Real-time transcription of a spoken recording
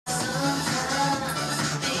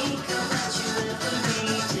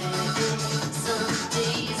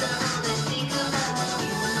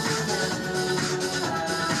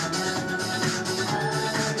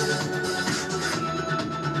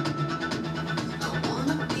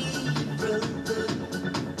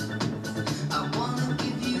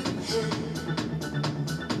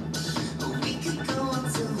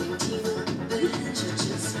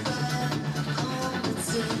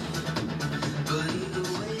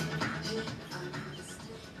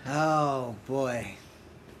boy.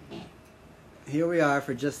 Here we are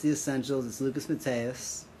for Just the Essentials. It's Lucas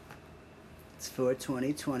Mateus. It's for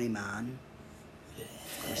 2020, man.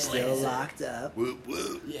 We're still locked up. Whoop,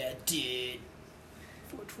 whoop. Yeah, dude.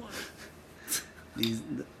 420.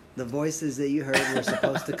 The voices that you heard were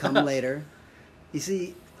supposed to come later. You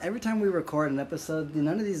see, every time we record an episode,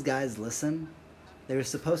 none of these guys listen. There was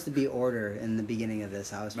supposed to be order in the beginning of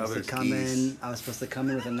this. I was supposed to come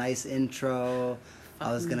in with a nice intro.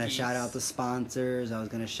 I was going to shout out the sponsors. I was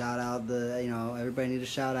going to shout out everybody need to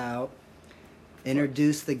shout out.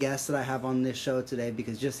 Introduce the guests that I have on this show today,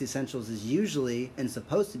 because Just the Essentials is usually and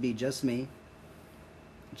supposed to be just me.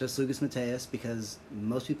 Just Lucas Mateus, because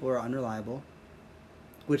most people are unreliable.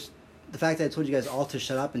 Which, the fact that I told you guys all to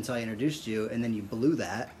shut up until I introduced you, and then you blew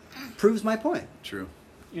that, proves my point. True.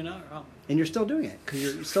 You're not wrong. And you're still doing it, because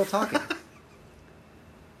you're still talking.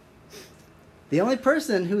 The only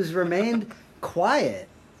person who's remained quiet.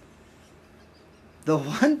 The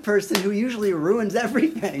one person who usually ruins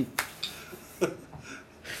everything.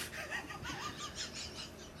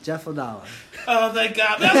 Jeff Lidala. Oh, thank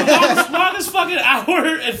God. That was the longest fucking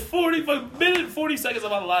hour and 40 seconds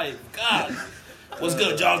of my life. God. What's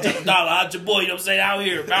good, y'all? Jeff Lidala. How's your boy? You know what I'm saying? Out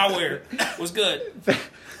here. What's good?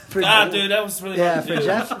 God, dude, that was really hard to do.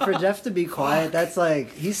 For Jeff to be quiet, that's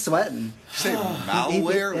like, he's sweating. You say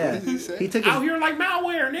malware? What did he say? Out here like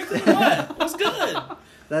malware, nigga. What? What's good?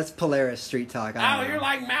 That's Polaris street talk. Out here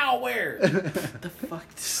like malware. The fuck?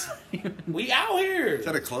 We out here. Is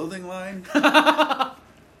that a clothing line?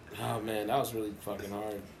 Oh, man, that was really fucking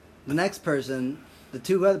hard. The next person, the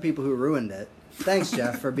two other people who ruined it. Thanks,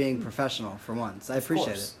 Jeff, for being professional for once. I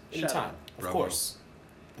appreciate it. Anytime. Of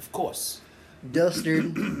course.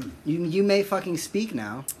 Dustered, you may fucking speak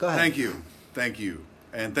now. Go ahead. Thank you.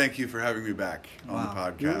 And thank you for having me back on the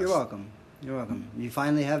podcast. You're welcome. You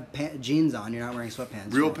finally have jeans on. You're not wearing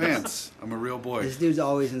sweatpants. Real pants. I'm a real boy. This dude's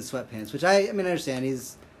always in sweatpants, which I understand.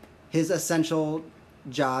 His essential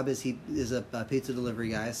job is he is a pizza delivery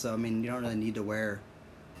guy. So I mean, you don't really need to wear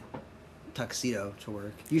tuxedo to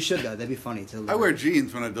work. You should though. That'd be funny to deliver. I wear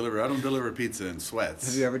jeans when I deliver. I don't deliver pizza in sweats.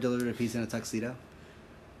 Have you ever delivered a pizza in a tuxedo?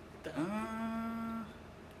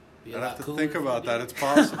 I'd have to think about that. It's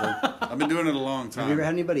possible. I've been doing it a long time. Have you ever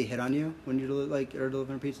had anybody hit on you when you are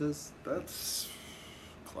delivering pizzas? That's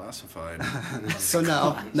classified. So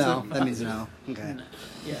no, that means no. Okay.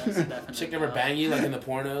 Yeah, definitely. Chick ever bang you like in the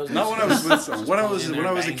pornos? Not when I was with someone. When I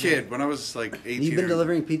was a kid. When I was like 18. You've been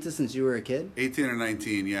delivering pizza since you were a kid? 18 or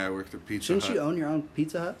 19. Yeah, I worked at Pizza Hut. Shouldn't you own your own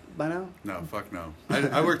Pizza Hut by now? No, fuck no.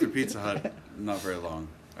 I worked at Pizza Hut not very long.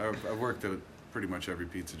 I worked at pretty much every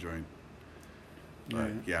pizza joint.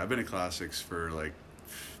 But yeah, I've been at Classics for like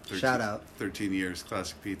 13 years.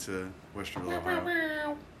 Classic Pizza, Westerville,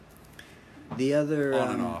 Ohio. The other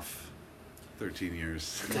on and off, 13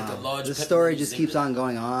 years. Wow. The story just keeps on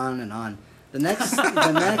going on and on. The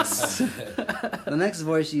next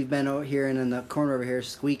voice you've been hearing in the corner over here,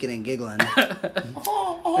 squeaking and giggling,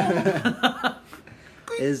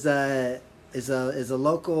 is a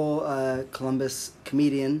local Columbus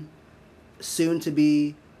comedian, soon to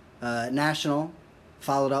be national,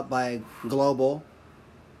 followed up by global.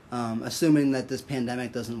 Assuming that this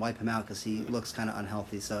pandemic doesn't wipe him out because he looks kind of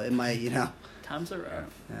unhealthy, so it might, Times are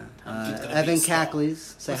rough. Yeah. Evan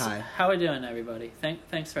Kackleys, say hi. How are we doing, everybody?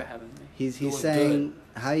 Thanks for having me. He's saying,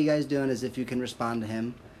 "How you guys doing?" as if you can respond to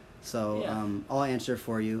him. So I'll answer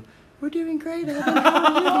for you. We're doing great, Evan. How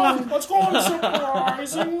are you doing? What's going on?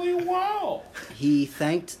 Surprisingly well. He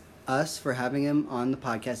thanked us for having him on the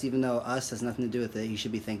podcast, even though us has nothing to do with it. He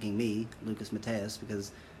should be thanking me, Lucas Mateus,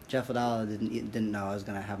 because Jeff Lidala didn't know I was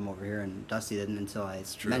going to have him over here, and Dusty didn't until I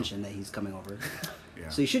mentioned that he's coming over. Yeah.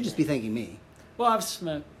 So you should just be thanking me. Well, I've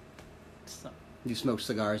smoked some. You smoked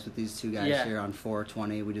cigars with these two guys here on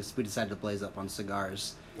 420. We decided to blaze up on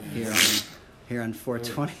cigars here on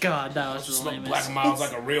 420. God, that was Just really smoke Black Miles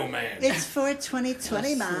like a real man. It's for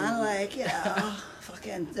 2020, man. Like,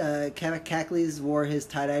 fucking Kackleys wore his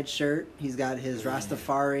tie-dyed shirt. He's got his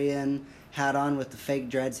Rastafarian hat on with the fake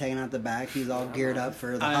dreads hanging out the back. He's all geared up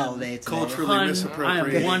for the holiday today. Culturally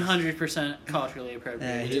misappropriated. I am 100% culturally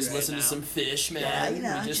appropriated. We just listened to some Fish, man.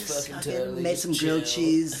 Yeah, we just fucking fucking made some grilled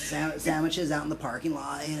cheese sandwiches out in the parking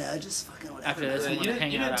lot. Just fucking whatever. After this, You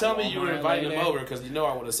didn't tell me you were inviting him over because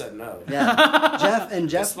I would have said no. Yeah, Jeff.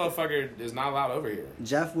 This motherfucker is not allowed over here.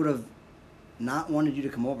 Jeff would have not wanted you to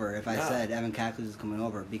come over if I said Evan Kackleys is coming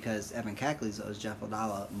over, because Evan Kackleys owes Jeff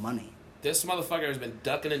Lidala money. This motherfucker has been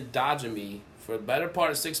ducking and dodging me for the better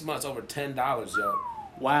part of 6 months over $10, yo.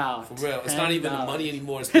 Wow. For real. It's not even the money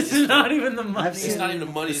anymore. It's not even the money. It's not even the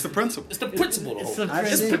money. It's the principle. It's the principle, though. It's the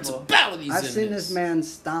It's principalities I've in seen this. this man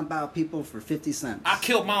stomp out people for 50 cents. I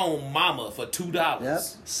killed my own mama for $2. Yep.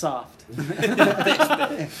 Soft. I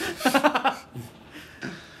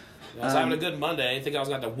was having a good Monday. I didn't think I was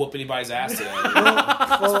going to have to whoop anybody's ass today.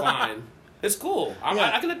 It's fine. It's cool.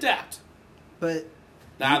 I can adapt. But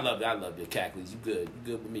Nah, I love you, Kackleys. You good. You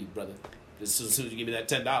good with me, brother. As soon as you give me that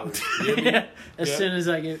 $10. You hear me? Yeah. As soon as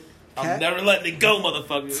I get... I'm never letting it go,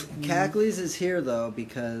 motherfucker. Cackleys is here though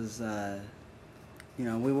because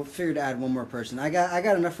we figured to add one more person. I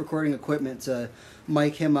got enough recording equipment to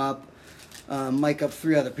mic him up, mic up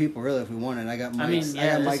 3 other people really if we wanted. I got mics.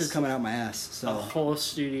 I got mics coming out my ass. So a whole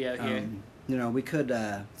studio here. We could.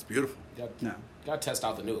 It's beautiful. Gotta test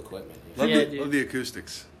out the new equipment. Love the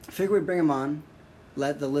acoustics. Figure we bring him on,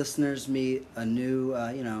 let the listeners meet a new,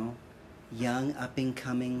 young up and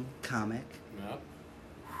coming comic. Yep.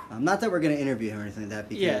 Not that we're going to interview him or anything like that,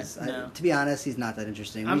 because to be honest, he's not that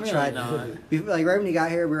interesting. We tried, like right when he got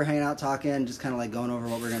here, we were hanging out talking, just kind of like going over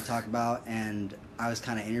what we were going to talk about, and I was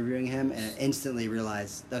kind of interviewing him, and instantly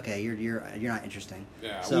realized, okay, you're not interesting.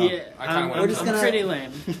 Yeah, so I'm pretty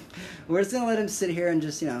lame. We're just gonna let him sit here and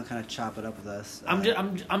just kind of chop it up with us. I'm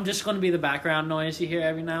just going to be the background noise you hear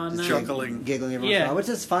every now and then. Chuckling, giggling every once in a while, which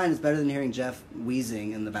is fine. It's better than hearing Jeff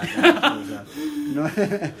wheezing in the background.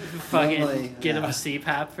 Fucking get him a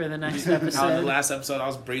CPAP for the next episode. The last episode, I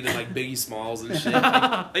was breathing like Biggie Smalls and shit.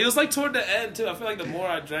 It was like toward the end too. I feel like the more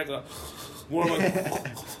I drank, more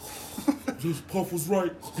like. This Puff was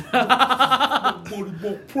right.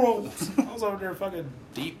 Pro. I was over there fucking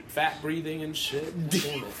deep fat breathing and shit.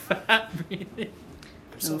 Deep fat breathing.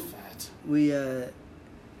 I'm so fat. We're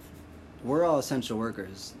all essential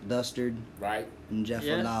workers. Dustered, right, and Jeff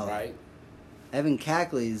Lidala. Right. Evan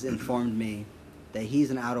Kackleys informed me that he's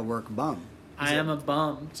an out of work bum. I am a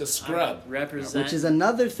bum. It's a scrub. Represent. Which is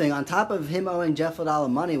another thing. On top of him owing Jeff Lidala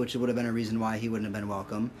money, which would have been a reason why he wouldn't have been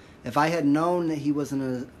welcome. If I had known that he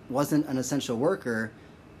wasn't an essential worker,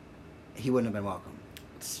 he wouldn't have been welcome.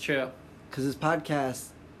 It's true. Because his podcast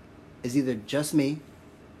is either just me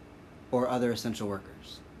or other essential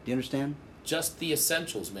workers. Do you understand? Just the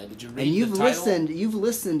essentials, man. Did you read and the title? You've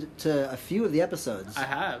listened to a few of the episodes. I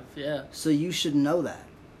have, yeah. So you should know that.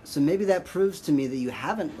 So maybe that proves to me that you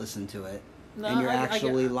haven't listened to it, and you're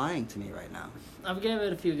actually lying to me right now. I've given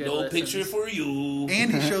it a few good No listens. picture for you.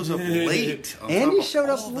 Andy shows up late. Andy showed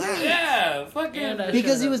up late. Yeah, fucking.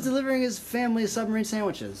 Because he was delivering his family submarine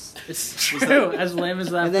sandwiches. It's true, as lame as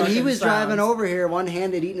that. And then he was driving over here,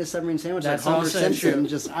 one-handed, eating a submarine sandwich. That's like Homer also Simpson. true.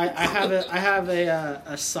 Just I have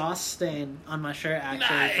a sauce stain on my shirt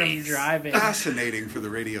actually from driving. Fascinating for the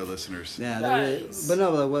radio listeners. Yeah, nice. But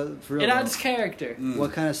no, for real. It adds character.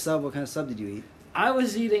 What kind of sub did you eat? I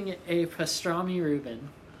was eating a pastrami Reuben.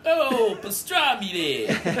 Oh, pastrami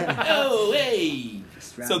there. Oh, hey.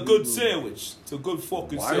 It's a good sandwich. It's a good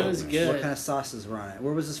fucking sandwich. It was good. What kind of sauces were on it?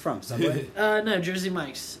 Where was this from? Subway? No, Jersey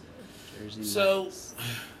Mike's. So,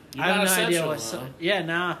 I have no idea what. Yeah,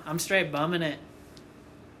 nah, I'm straight bumming it.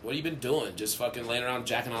 What have you been doing? Just fucking laying around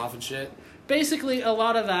jacking off and shit? Basically, a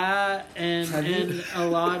lot of that, and a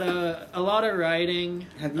lot of writing,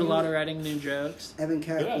 a lot of writing new jokes. Evan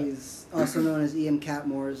Kackleys, also known as E.M.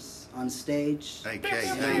 Katmores, on stage.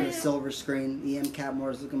 Okay. The silver screen. E.M.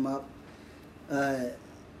 Katmores, look him up.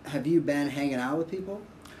 Have you been hanging out with people?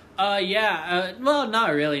 Yeah. Well,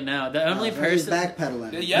 not really. No, the only person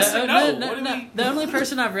backpedaling. Yes and no. The only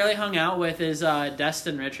person I've really hung out with is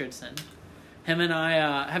Destin Richardson. Him and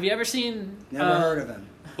I. Have you ever seen? Never heard of him.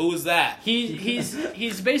 Who is that?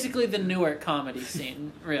 He's basically the Newark comedy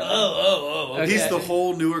scene, really. Oh. Okay. He's the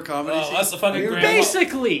whole Newark comedy scene? That's the fucking grandma.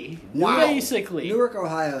 Basically. Wow. Basically. Newark,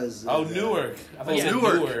 Ohio is... Newark. I thought you said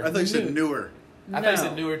Newark. Newer. I thought you said Newer. I thought you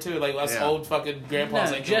said Newer, too. Like, us old fucking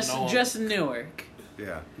grandpas ain't don't know him. Just Newark.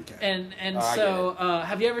 Yeah. Okay. And so,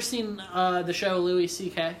 have you ever seen the show Louis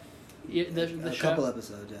C.K.? The a show? couple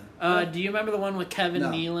episodes, yeah. Do you remember the one with Kevin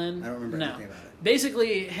Nealon? I don't remember anything about it.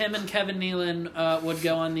 Basically, him and Kevin Nealon would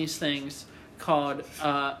go on these things called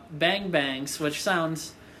Bang Bangs, which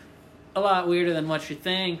sounds a lot weirder than what you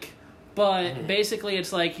think. But basically,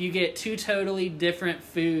 it's like you get 2 totally different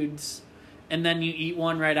foods, and then you eat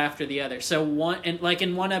one right after the other. So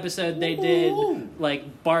in one episode, they did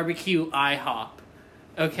like barbecue IHOP.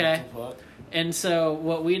 Okay. And so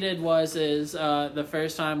what we did was the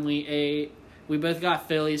first time we ate, we both got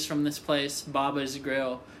Phillies from this place, Baba's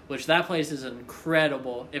Grill, which that place is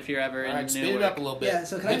incredible if you're ever in Newark. Speed it up a little bit. Yeah,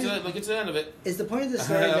 so get to the end of it. Is the point of the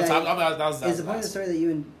story that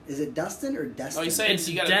you and... Is it Dustin or Destin? Oh, you it's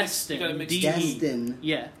gotta Destin. You gotta mix Destin.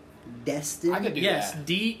 Yeah. Destin? I could do yes, that.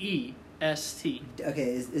 D-E. ST. Okay,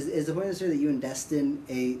 is the point of the story that you and Destin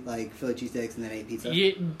ate like Philly cheesesteaks and then ate pizza?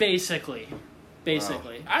 Yeah, basically. Wow.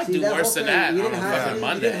 I'd do worse than that on a fucking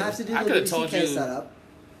Monday. You didn't have to do I could have told you. Setup.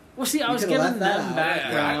 Well, see, I was giving them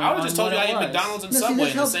background. Yeah, I would just told you I ate McDonald's and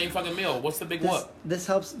Subway in the same fucking meal. What's the big whoop? This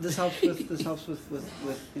helps with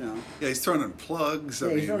you know. Yeah, he's throwing in plugs. Yeah,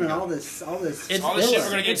 he's throwing in all this. All this shit we're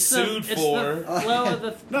gonna get sued for.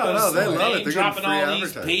 No, they love it. They're dropping free all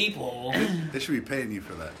these people. They should be paying you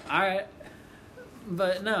for that. All right.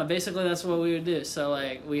 But no, basically that's what we would do. So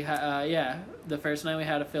like we had, the first night we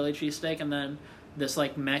had a Philly cheesesteak and then this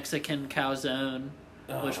like Mexican calzone,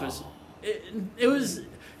 which was, it was,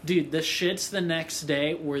 dude. The shits the next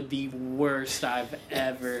day were the worst I've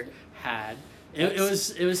ever had. It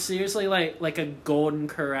was seriously like a Golden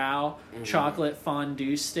Corral chocolate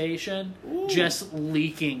fondue station just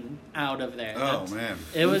leaking out of there. Man,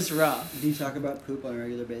 it was rough. Do you talk about poop on a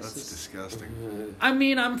regular basis? That's disgusting. I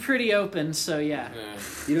mean, I'm pretty open, so yeah.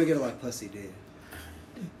 You don't get a lot of pussy, do you?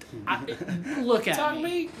 Look at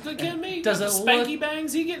me. Look at me. Does got it the spanky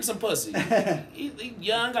bangs? He getting some pussy. he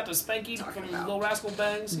young, got the spanky from Little Rascal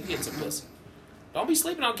bangs. He getting some pussy. Don't be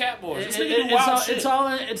sleeping on Katmores.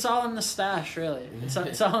 It's all in the stash, really.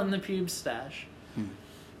 It's all in the pube stash. All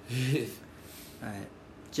right,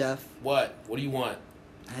 Jeff. What do you want?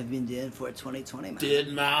 I've been doing for 2020,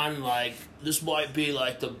 man. Man, like, this might be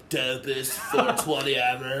like the dopest 420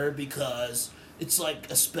 ever because it's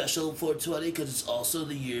like a special 420 because it's also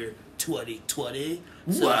the year 2020.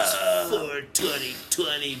 So it's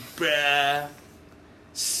 420, bruh.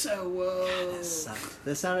 So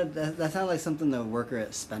that sounded like something the worker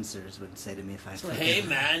at Spencer's would say to me if I. Hey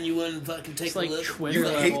man, you wouldn't fucking take a look. You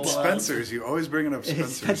hate Spencer's. You always bring it up.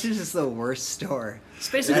 Spencer's is the worst store. It's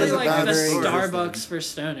basically like the Starbucks for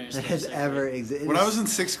stoners that has ever existed. When I was in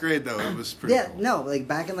 6th grade, though, it was pretty. Cool. No, like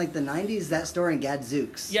back in like the 90s, that store in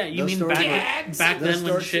Gadzooks. Yeah, you mean back then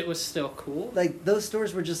when shit was still cool? Like those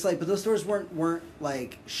stores were just like, but those stores weren't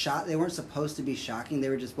like They weren't supposed to be shocking. They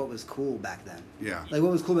were just what was cool back then. Yeah. Like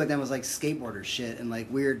what was cool back then was like skateboarder shit and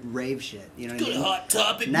like weird rave shit. You know what I mean? Hot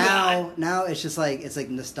topic. Now it's just like it's like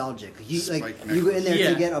nostalgic. You go in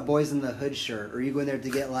there to get a Boys in the Hood shirt, or you go in there to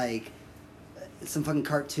get like some fucking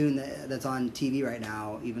cartoon that's on TV right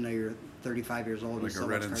now, even though you're 35 years old. Like a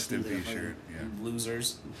Red and Stimpy shirt. Yeah.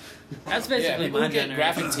 Losers. That's basically people my who get generation.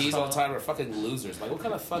 graphic tees all the time are fucking losers. Like, what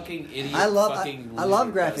kind of fucking idiot? I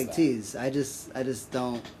love graphic tees. I just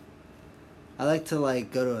don't. I like to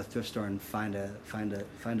like go to a thrift store and find a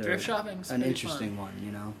thrift shopping's an interesting one.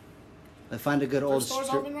 You know, I find a good old. Thrift stores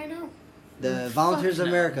open right now? The Volunteers of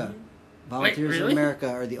America. Volunteers really? of America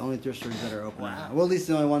are the only thrift stores that are open right now. Well, at least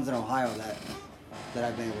the only ones in Ohio that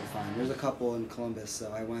I've been able to find. There's a couple in Columbus,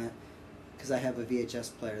 so I went because I have a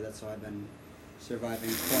VHS player. That's how I've been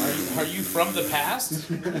surviving. Are you from the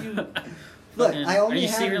past? Look, I only are you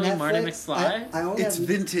have secretly Netflix. Marty McFly? It's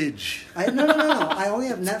vintage. No. I only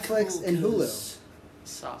have Netflix and Hulu.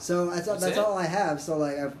 So that's all I have. So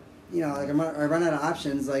like I run out of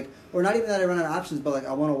options. Like, or not even that I run out of options, but like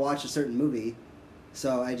I want to watch a certain movie,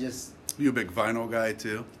 so I just. You a big vinyl guy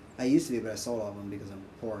too? I used to be, but I sold all of them because I'm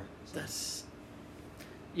poor. So.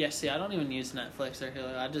 Yeah, see, I don't even use Netflix or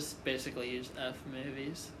Hulu. I just basically use F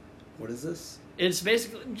movies. What is this? It's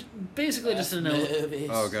basically just an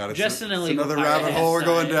illegal. Oh god, it's another rabbit hole we're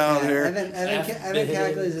going down here. Evan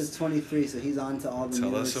Kackleys is 23, so he's on to all the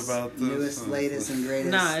newest, latest, and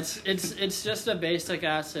greatest. Nah, it's just a basic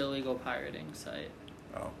ass illegal pirating site.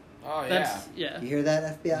 Oh yeah. Yeah. You hear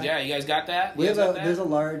that, FBI? Yeah, you guys got that? There's a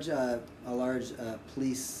large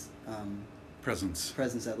police presence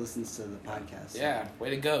that listens to the podcast. Yeah,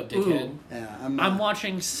 way to go, dickhead. Yeah, I'm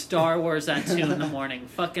watching Star Wars at 2 a.m.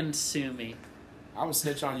 Fucking sue me. I will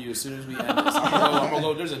snitch on you as soon as we end this. I'm gonna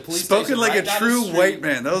go. There's a police spoken station like right a down true the street. white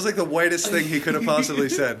man. That was like the whitest thing he could have possibly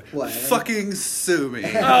said. What? Fucking sue me.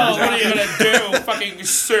 Oh, what are you gonna do? Fucking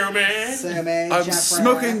sue me? I'm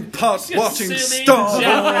smoking pot, watching Star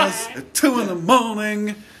Wars at 2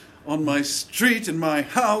 a.m. on my street in my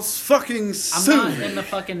house. Fucking sue I'm not me. in the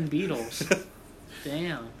fucking Beatles.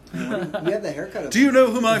 Damn. You have the haircut. Do you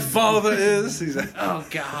know who my father is? He's like, oh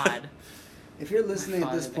God. If you're listening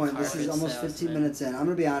at this point, this is almost 15 minutes in. I'm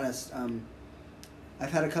gonna be honest.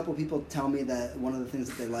 I've had a couple people tell me that one of the things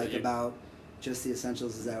that they like about Just the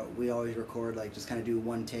Essentials is that we always record, like, just kind of do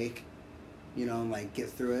one take, you know, and like get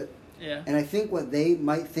through it. Yeah. And I think what they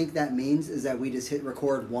might think that means is that we just hit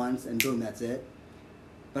record once and boom, that's it.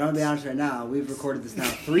 But I'm gonna be honest right now, we've recorded this now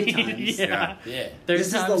 3 times. Yeah.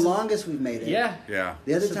 This is the longest we've made it. Yeah.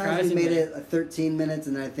 The other times we made it 13 minutes,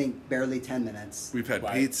 and then I think barely 10 minutes. We've had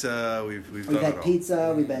pizza. We've had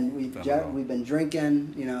pizza. We've been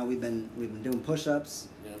drinking. You know, we've been doing push-ups.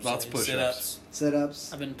 Yeah. Lots of push-ups.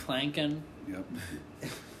 Sit-ups. I've been planking. Yep.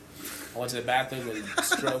 I went to the bathroom and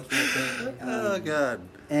stroked the thing. Oh, God.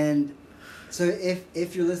 And so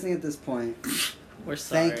if you're listening at this point, we're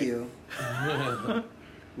sorry. Thank you.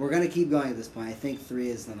 We're going to keep going at this point. I think 3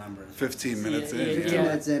 is the number. 15 minutes in. 15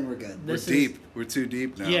 minutes in, we're good. We're deep. We're too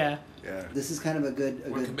deep now. Yeah. Yeah. This is kind of a good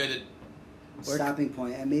committed. Stopping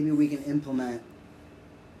point, and maybe we can implement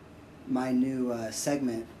my new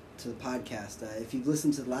segment to the podcast. If you've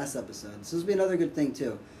listened to the last episode, this will be another good thing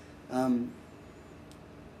too.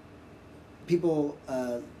 People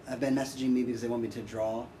have been messaging me because they want me to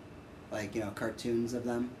draw, cartoons of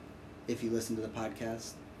them. If you listen to the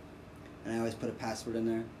podcast, and I always put a password in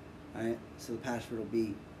there. All right, so the password will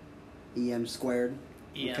be EM squared.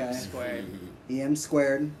 EM squared. EM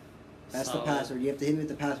squared. That's Solid. the password. You have to hit me with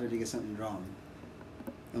the password to get something drawn.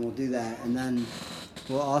 And we'll do that. And then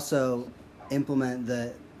we'll also implement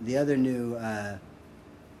the other new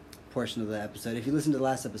portion of the episode. If you listen to the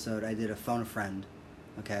last episode, I did a phone a friend.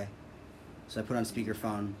 Okay? So I put on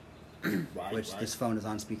speakerphone, which this phone is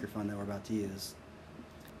on speakerphone that we're about to use.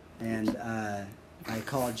 And I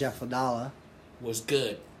called Jeff Lidala. Was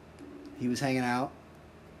good. He was hanging out.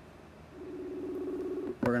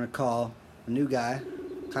 We're going to call a new guy.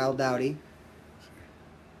 Kyle Doughty.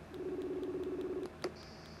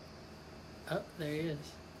 Oh, there he is.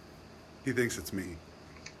 He thinks it's me.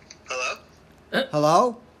 Hello?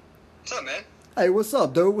 Hello? What's up, man? Hey, what's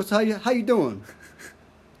up, dude? How you doing?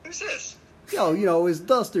 Who's this? Yo, it's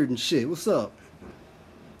Dustered and shit. What's up?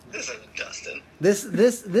 This isn't Dustin. This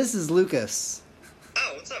is Lucas.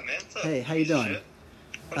 Oh, what's up, man? What's up? Hey, how you doing? Shit.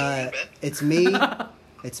 What are you doing, man? It's me.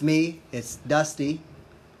 It's me. It's Dusty.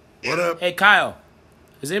 What up? Hey, Kyle.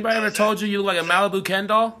 Has anybody ever told you you look like a Malibu Ken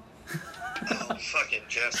doll? Oh, fucking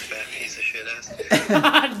Jeff's a fat piece of shit ass.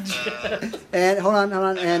 And hold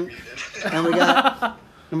on, and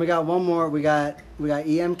we got one more. We got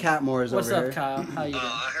EM Katmores What's over up, here. Kyle? How you doing?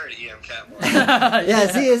 I heard EM Katmores. Yeah,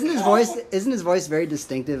 see, isn't his voice very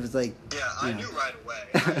distinctive? It's like Yeah, I knew right away.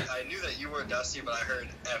 I knew that you were Dusty, but I heard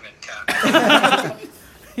Evan Katmores.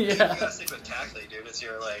 Yeah. You gotta stick with Kackleys, dude. It's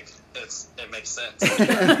your, it makes sense.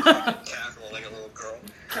 Cackle like a little girl.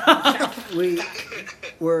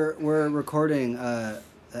 we're recording an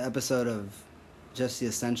episode of Just the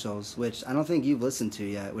Essentials, which I don't think you've listened to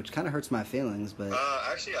yet, which kind of hurts my feelings, but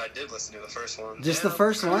Actually, I did listen to the first one. Just the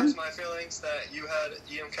first one? It hurts my feelings that you had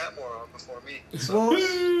EM Katmore on before me. So.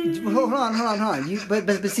 well, hold on.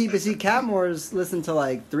 But see, Katmores listened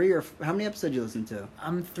to 3 or how many episodes you listened to?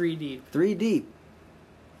 I'm 3 deep. 3 deep.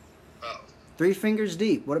 Oh. 3 fingers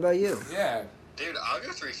deep. What about you? Yeah. Dude, I'll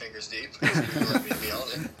go 3 fingers deep. If you let me be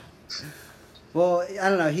on it. Well, I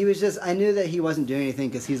don't know. He was just. I knew that he wasn't doing anything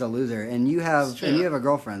because he's a loser, and you have a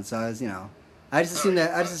girlfriend. So I was, I just assumed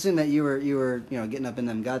that you were getting up in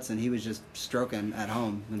them guts, and he was just stroking at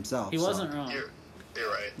home himself. He wasn't wrong. You're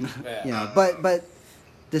right. Yeah. But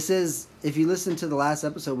this is, if you listen to the last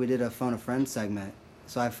episode, we did a phone a friend segment.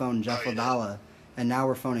 So I phoned Jeff Lidala, and now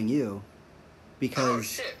we're phoning you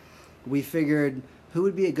because we figured who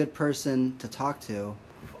would be a good person to talk to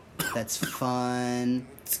that's fun.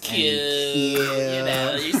 It's cute.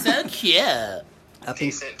 You're so cute.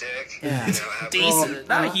 Decent dick. Yeah. Decent.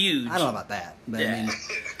 Not huge. I don't know about that. But Yeah. I mean,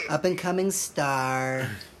 up and coming star. And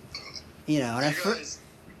You guys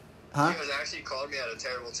actually called me at a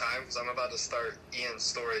terrible time because I'm about to start Ian's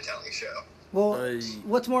storytelling show. Well,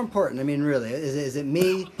 what's more important? I mean, really, is it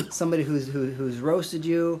me, somebody who's roasted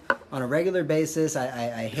you on a regular basis?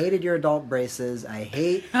 I hated your adult braces. I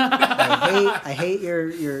hate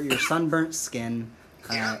your sunburnt skin.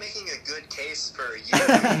 You're not making a good case for you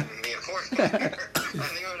being the important player. I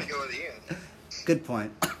think I'm gonna go with Ian. Good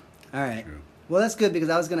point. All right. Well, that's good because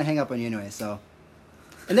I was gonna hang up on you anyway. So,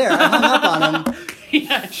 and there, I hung up on him. He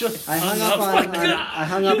actually I hung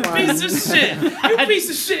up on. Piece of shit. You piece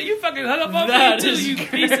of shit. You fucking hung up on me too. You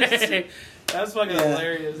piece of shit. That's fucking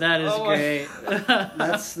hilarious. That is great.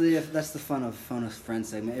 That's the fun of phone a friend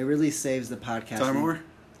segment. It really saves the podcast. Time more.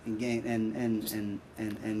 And gain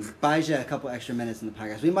and buys you a couple extra minutes in the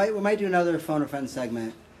podcast. We might do another phone a friend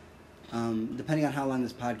segment, depending on how long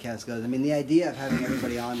this podcast goes. I mean, the idea of having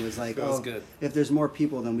everybody on was good. If there's more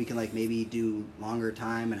people, then we can maybe do longer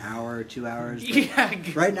time, an hour, 2 hours. But Yeah.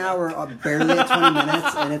 right now we're barely at 20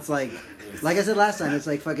 minutes, and it's like I said last time, it's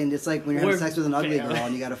like when you're having sex with an ugly girl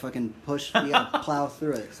and you gotta fucking plow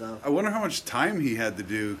through it. So I wonder how much time he had to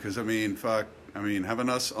do, because having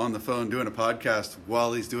us on the phone doing a podcast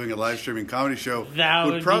while he's doing a live streaming comedy show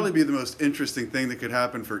would probably be the most interesting thing that could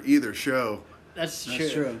happen for either show. That's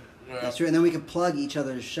true. That's true. And then we could plug each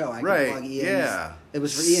other's show. I could plug Ian's. Yeah. It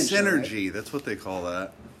was for Ian's synergy. show, right? That's what they call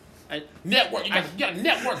that. Network. You got to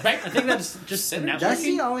network, baby. I think that's just networking.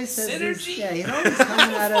 Dusty always says Synergy? he's always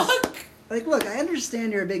coming at us. Like, look, I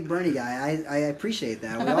understand you're a big Bernie guy. I appreciate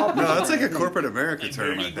that. We all appreciate No, that's like a that. corporate America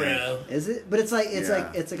term, I think. Bro. Is it? But it's like it's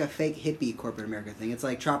like a fake hippie corporate America thing. It's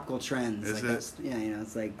like tropical trends. Is like it? That's, yeah, you know,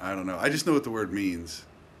 it's like I don't know. I just know what the word means.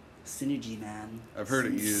 synergy, man. I've heard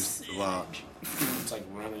it used a lot. It's like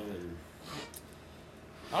running and...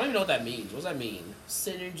 I don't even know what that means. What does that mean?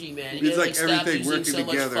 Synergy, man. You It's gotta, like stop everything using working so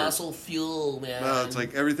together. much fossil fuel, man. Well, it's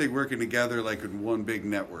like everything working together like in one big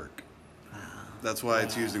network. Wow. That's why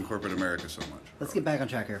it's used in corporate America so much. Let's get back on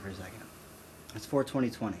track here for a second. It's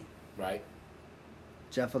 4/20/20. Right.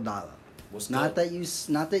 Jeff Lidala. What's Not good?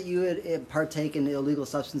 that you would partake in illegal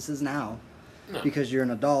substances now, No. because you're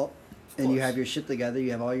an adult and you course. have your shit together.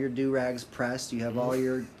 You have all your do rags pressed. You have all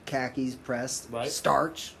your khakis pressed. Right.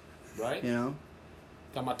 Starch. Right? You know.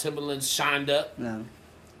 Got my Timberlands shined up. No.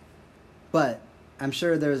 But I'm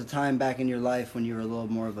sure there was a time back in your life when you were a little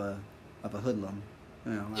more of a hoodlum.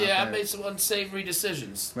 You know, out Yeah, I there. made some unsavory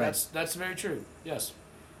decisions. Right. That's very true. Yes.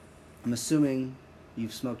 I'm assuming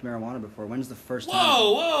you've smoked marijuana before. When's the first time?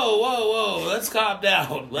 Whoa! Let's calm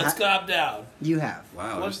down. Let's calm down. You have.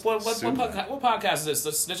 Wow. What just assume that. podcast is this?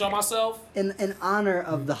 Let's snitch on myself. In honor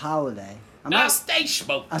of the holiday. I stay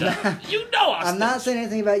smoked up. You know I'm not saying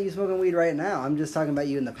anything about you smoking weed right now. I'm just talking about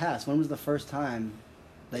you in the past. When was the first time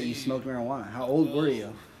that you smoked marijuana? How old were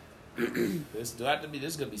you? This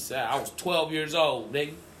is gonna be sad. I was 12 years old,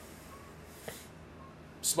 nigga.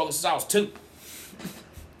 Smoking since I was 2.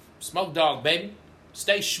 Smoke dog, baby.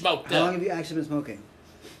 Stay smoked How long up have you actually been smoking?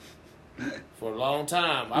 for a long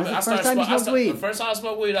time. When's the first time you smoked weed? The first time I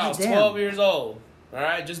smoked weed, I was God damn. 12 years old. All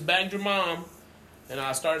right, just banged your mom, and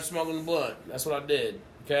I started smoking the blunt. That's what I did.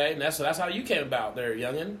 Okay, and that's how you came about, there,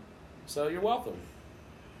 youngin. So you're welcome.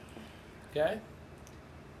 Okay.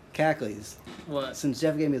 Cackleys. What? Since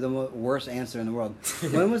Jeff gave me the worst answer in the world,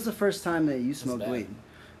 when was the first time that you smoked bad. weed?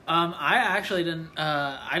 I actually didn't.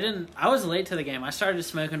 I was late to the game. I started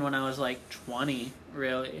smoking when I was like 20.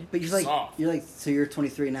 Really. But Soft. so you're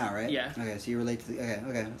 23 now, right? Yeah. Okay, so you relate to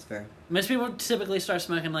okay, that's fair. Most people typically start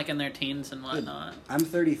smoking like in their teens and whatnot. I'm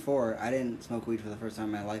 34. I didn't smoke weed for the first time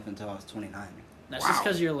in my life until I was 29. That's just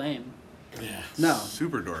because you're lame. Yeah. No,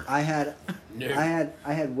 Super dork. I had Nerd.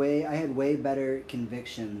 I had way better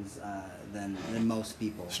convictions than most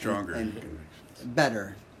people. Stronger and convictions.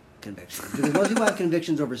 better convictions, because most people have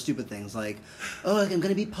convictions over stupid things like, oh, like, I'm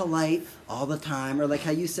gonna be polite all the time, or like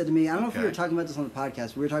how you said to me. I don't know if we were Okay. talking about this on the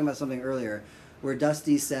podcast. We were talking about something earlier where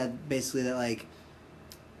Dusty said basically that like,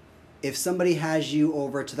 if somebody has you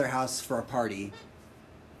over to their house for a party,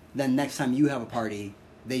 then next time you have a party,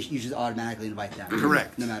 you should automatically invite them.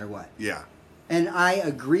 Correct. No matter what. Yeah. And I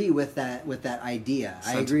agree with that idea.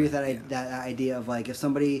 I agree with Sentiment, that idea of like, if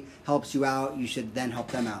somebody helps you out, you should then help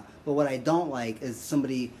them out. But what I don't like is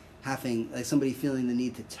somebody feeling the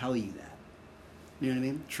need to tell you that. You know what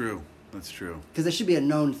I mean? True. That's true. Because it should be a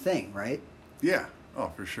known thing, right? Yeah.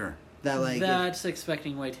 Oh, for sure. That like That's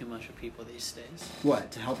expecting way too much of people these days.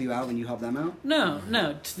 what, to help you out when you help them out? No,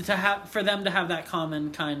 to have for them to have that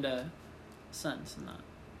common kind of sense and that.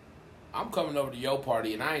 I'm coming over to your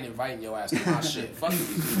party, and I ain't inviting your ass to my shit. Fuck you.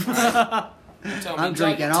 Right? I'm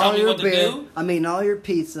drinking tell all me your what to beer. do. I'm eating all your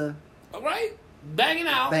pizza. All right? Banging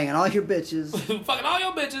out. Banging all your bitches. Fucking all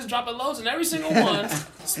your bitches, dropping loads in every single one,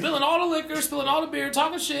 spilling all the liquor, spilling all the beer,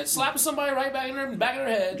 talking shit, slapping somebody right back in their back of their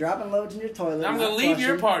head. Dropping loads in your toilet. And I'm not gonna leave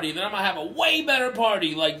your flushing. party, then I'm gonna have a way better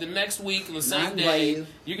party like the next week and the same Not day. invite you.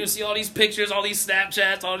 You're gonna see all these pictures, all these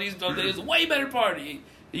Snapchats, all these. It's a way better party.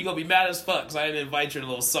 You're gonna be mad as fuck because I didn't invite your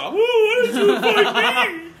little song. Ooh, why did you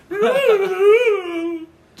invite me?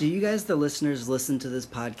 Do you guys, the listeners, listen to this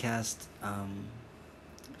podcast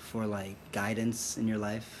for like guidance in your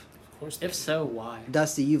life? Of course. If so, why?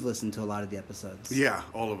 Dusty, you've listened to a lot of the episodes. Yeah,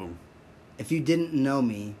 all of them. If you didn't know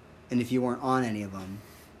me, and if you weren't on any of them,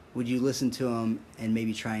 would you listen to them and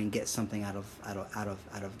maybe try and get something out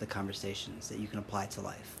of the conversations that you can apply to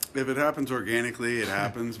life? If it happens organically, it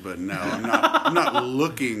happens. But no, I'm not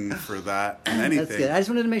looking for that in anything. That's good. I just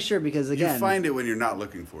wanted to make sure because again, You find it when you're not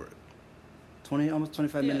looking for it. almost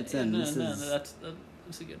 25 minutes in. No, This is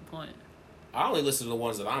that's a good point. I only listen to the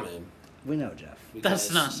ones that I'm in. we know, Jeff.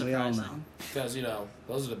 That's not We all surprising. know. Because,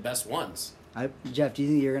 those are the best ones. Jeff, do you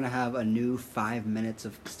think you're gonna have a new 5 minutes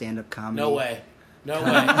of stand-up comedy? No way. No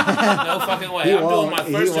way. No fucking way. He I'm won't. doing my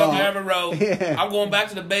He first joke won't. I ever wrote. Yeah. I'm going back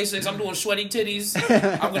to the basics. I'm doing sweaty titties.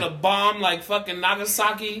 I'm going to bomb like fucking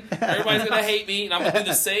Nagasaki. Everybody's going to hate me. And I'm going to do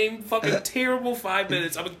the same fucking terrible 5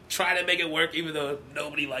 minutes. I'm going to try to make it work even though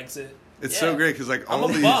nobody likes it. It's so great because like all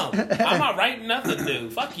I'm a these. bum. I'm not writing nothing,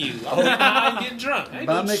 dude. Fuck you. I'm getting drunk. I ain't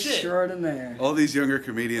Bum doing shit. extraordinaire. All these younger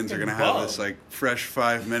comedians are going to have Bum. this like fresh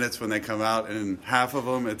 5 minutes when they come out, and half of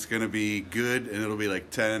them it's going to be good, and it'll be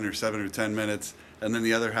like 10 or 7 or 10 minutes, and then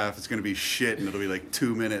the other half it's going to be shit, and it'll be like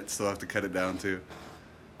 2 minutes. They'll have to cut it down to.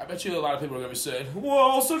 I bet you a lot of people are going to be saying,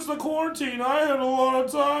 well, since the quarantine, I had a lot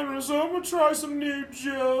of time, so I'm going to try some new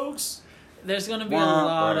jokes. There's going to be a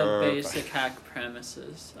lot of basic hack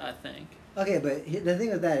premises, I think. Okay, but the thing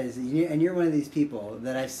with that is, you're one of these people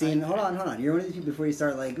that I've seen. Hold on. You're one of these people before you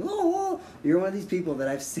start like, oh, you're one of these people that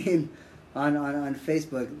I've seen on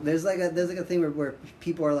Facebook. There's like a thing where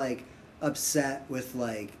people are like upset with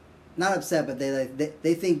like, not upset, but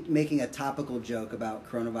they think making a topical joke about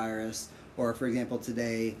coronavirus, or for example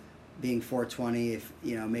today being 420, if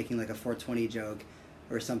making like a 420 joke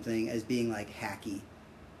or something as being like hacky.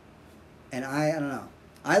 And I don't know.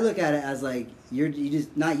 I look at it as like you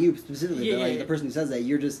just, not you specifically, but like the person who says that,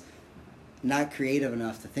 you're just not creative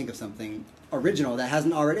enough to think of something original that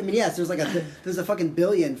hasn't already. I mean, yes, there's a fucking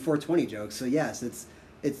billion 420 jokes, so yes, it's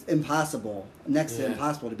impossible, next to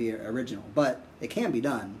impossible to be original, but it can be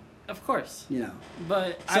done. Of course.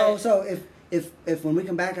 But so if when we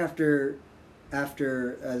come back after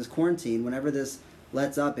this quarantine, whenever this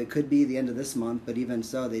lets up, it could be the end of this month, but even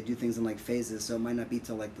so, they do things in like phases, so it might not be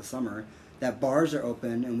till like the summer. That bars are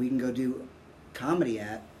open and we can go do comedy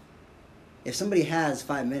at. If somebody has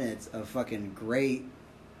 5 minutes of fucking great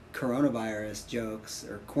coronavirus jokes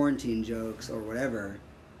or quarantine jokes or whatever,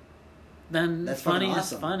 then that's funny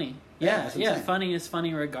awesome. is funny. Yeah, Funny is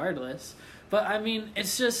funny regardless. But I mean,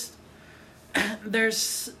 it's just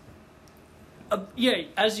there's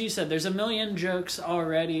as you said, there's a million jokes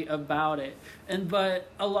already about it, but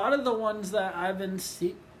a lot of the ones that I've been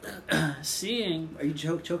seeing. Are you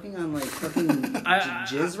choking on like fucking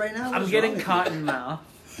jizz right now? I'm getting cotton mouth.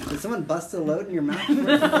 Did someone bust a load in your mouth?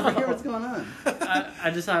 Over here? What's going on? I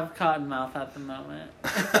just have cotton mouth at the moment.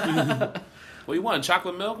 What you want,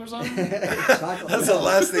 chocolate milk or something? That's the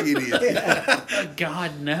last thing you need.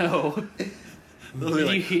 God, no.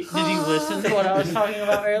 Did you listen to what I was talking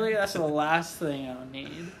about earlier? That's the last thing I'll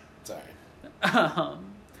need. Sorry.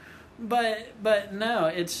 But no,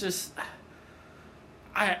 it's just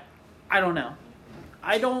I don't know.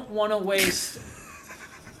 I don't want to waste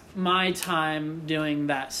my time doing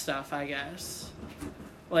that stuff, I guess.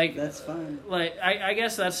 Like, that's fine. Like, I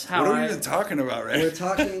guess that's how. What are we even talking about, right? We're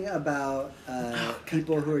talking about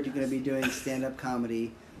people who are going to be doing stand-up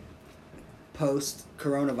comedy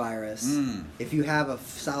post-coronavirus. If you have a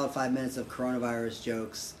solid 5 minutes of coronavirus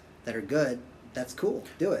jokes that are good, that's cool.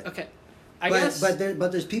 Do it. Okay. But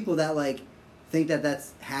there's people that like think that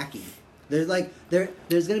that's hacky. There's going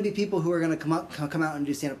to be people who are going to come out and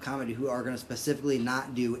do stand-up comedy who are going to specifically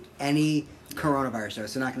not do any coronavirus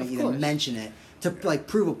jokes. They're not going to even mention it to like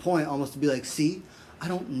prove a point, almost to be like, see, I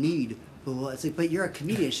don't need. It's like, but you're a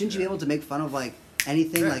comedian. Shouldn't you be able to make fun of like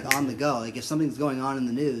anything like on the go? Like if something's going on in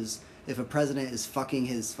the news, if a president is fucking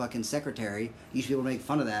his fucking secretary, you should be able to make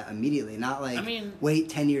fun of that immediately, not like wait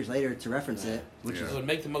 10 years later to reference it, which it would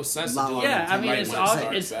make the most sense to do it. Yeah, I mean, it's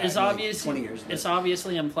obvious. 20 years later. It's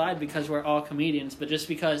obviously implied because we're all comedians, but just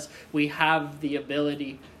because we have the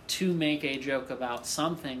ability to make a joke about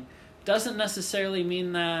something doesn't necessarily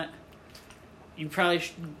mean that you probably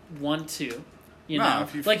should want to. You know,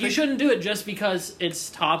 you shouldn't do it just because it's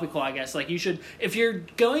topical, I guess. Like, you should, if you're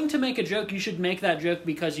going to make a joke, you should make that joke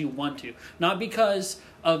because you want to, not because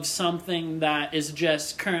of something that is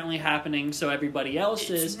just currently happening so everybody else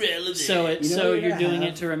is. Relevant. So you're doing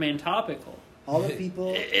it to remain topical. All the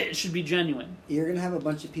people... It should be genuine. You're going to have a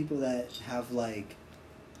bunch of people that have, like,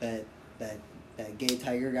 that gay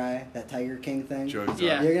tiger guy, that Tiger King thing. Jokes.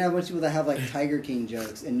 Yeah. You're going to have a bunch of people that have, like, Tiger King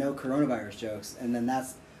jokes and no coronavirus jokes, and then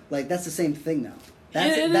that's the same thing, though.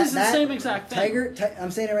 It is the same exact thing.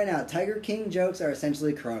 I'm saying it right now. Tiger King jokes are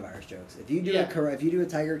essentially coronavirus jokes. If you do a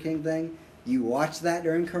Tiger King thing, you watch that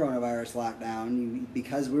during coronavirus lockdown.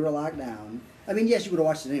 Because we were locked down. I mean, yes, you would have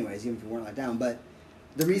watched it anyways, even if you weren't locked down. But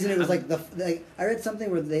the reason it was I read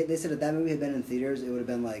something where they said if that movie had been in theaters, it would have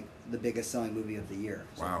been like the biggest selling movie of the year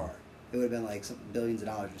so far. It would have been like some billions of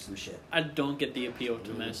dollars or some shit. I don't get the appeal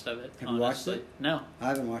to most of it. Have you watched it? No, I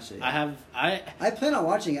haven't watched it yet. I plan on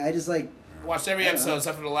watching it. I just like watched every episode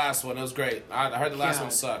except for the last one. It was great. I heard the last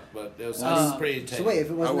one sucked, but it was pretty intense. So wait, if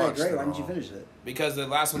it wasn't that great, why didn't you finish it? Because the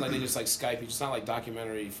last one, like, they just like Skype. It's not like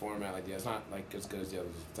documentary format like that. It's not like as good as the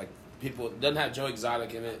others. It's like people. It doesn't have Joe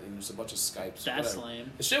Exotic in it, and there's a bunch of Skypes. That's whatever.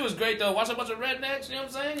 lame. The shit was great though. Watch a bunch of rednecks. You know what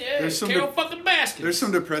I'm saying? Yeah. There's some Carol fucking Baskins. There's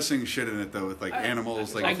some depressing shit in it though, with like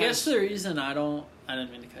animals. Like I guess the reason I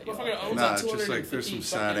didn't mean to cut you off. Owns Nah, like it's just like there's some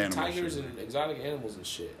sad animals. Tigers and exotic animals and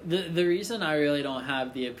shit. The reason I really don't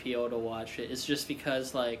have the appeal to watch it is just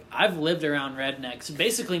because like I've lived around rednecks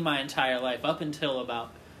basically my entire life up until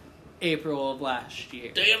about April of last year.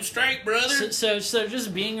 Damn straight, brother. So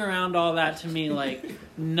just being around all that to me, like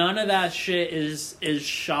none of that shit is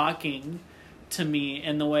shocking to me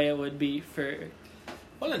in the way it would be for.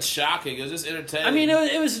 Wasn't shocking. It was just entertaining. I mean,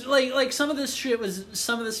 it was like some of this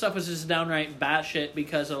stuff was just downright batshit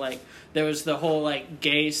because of like there was the whole like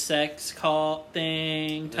gay sex cult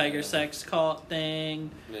thing, tiger sex cult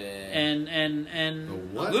thing,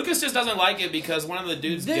 and what? Lucas just doesn't like it because one of the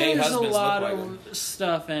dude's gay husbands there's a lot look like of him.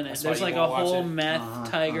 stuff in it. That's There's why you like a won't watch whole it?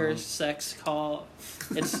 meth tiger sex cult.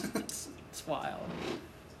 It's wild.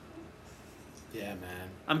 Yeah, man.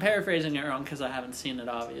 I'm paraphrasing it wrong because I haven't seen it,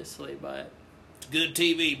 obviously, but. Good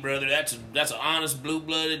TV, brother. That's an honest,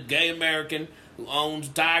 blue-blooded gay American who owns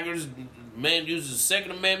tigers. Man uses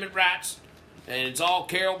Second Amendment rights, and it's all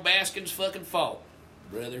Carol Baskin's fucking fault,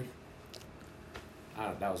 brother.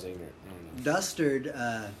 That was ignorant. I don't know.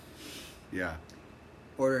 Dustered Yeah,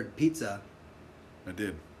 ordered pizza I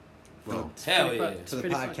did. Well, Hell yeah. to the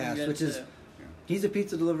pretty fucking podcast, good, which is too. he's a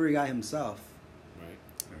pizza delivery guy himself, Right.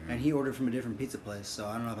 and he ordered from a different pizza place. So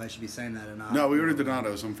I don't know if I should be saying that or not. no, we ordered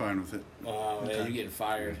Donatos. I'm fine with it. Oh, man, Okay. you're getting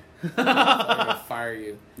fired. I'm gonna fire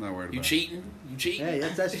you. Not worried about You it. cheating? You cheating? Hey,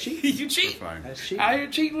 that's cheap. You We're cheat? fine. That's cheap. Out here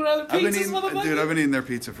cheating with other I've been pizzas, eating, motherfucker? dude. I've been eating their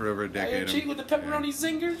pizza for over a Out here decade. cheating with the pepperoni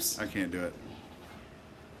zingers? I can't do it.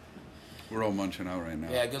 We're all munching out right now.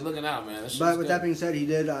 Yeah, good looking out, man. This But shit's with good. that being said, he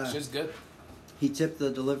did. Shit's good. He tipped the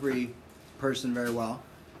delivery person very well.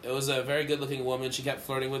 It was a very good-looking woman. She kept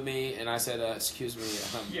flirting with me, and I said, "Excuse me,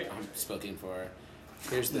 I'm speaking for her."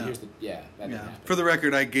 That didn't happen. For the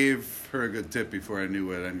record, I gave her a good tip before I knew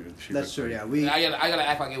what I knew. She That's looked true. like. Yeah, I gotta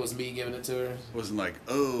act like it was me giving it to her. It wasn't like,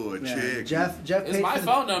 oh, a chick. Jeff It's paid my for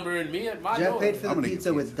phone number and me at my Jeff door. paid for I'm the gonna get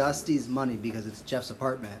pizza with pizza. Dusty's money because it's Jeff's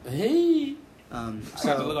apartment. Hey, I got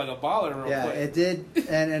to look So like a baller real yeah, quick. it did,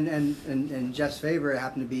 and in Jeff's favor, it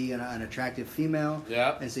happened to be an attractive female.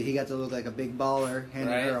 Yeah. And so he got to look like a big baller,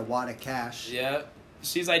 handing Right. her a wad of cash. Yeah.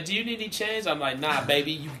 She's like, "Do you need any change?" I'm like, "Nah,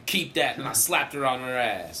 baby, you can keep that." And I slapped her on her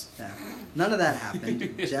ass. Yeah. None of that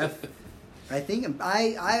happened. Jeff, I think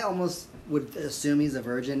I almost would assume he's a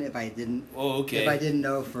virgin if I didn't. Oh, okay. If I didn't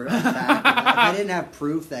know for a fact, if I didn't have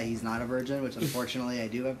proof that he's not a virgin, which unfortunately I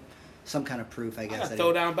do have some kind of proof, I I guess. gotta that throw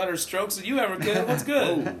he- down better strokes than you ever could. What's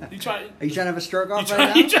good? You try? Are you trying to have a stroke off You right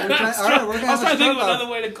now? try? You trying We're to trying- have a all right, stroke? we're gonna I was have a trying to think stroke of off.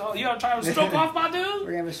 another way to call. You trying to stroke off my We're dude?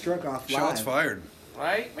 gonna have a stroke off live. Shots fired.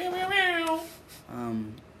 Right? Meow meow meow.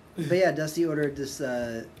 But yeah, Dusty ordered this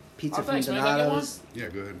pizza Oh, from thanks, man. Can I get one? Donato's. Yeah,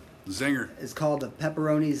 go ahead. Zinger. It's called the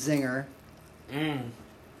Pepperoni Zinger. Mmm.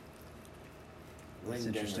 That's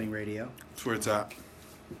interesting radio. That's where it's at.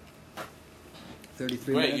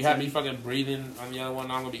 33 Wait, minutes. you had in. me fucking breathing on the other one.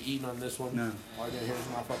 Now I'm gonna be eating on this one. No. All I got here is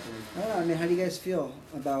my fucking. I don't know. I mean, how do you guys feel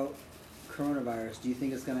about coronavirus? Do you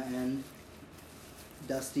think it's going to end?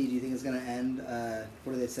 Dusty, do you think it's going to end,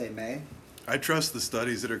 what do they say, May? I trust the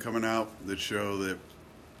studies that are coming out that show that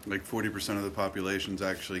like 40% of the population's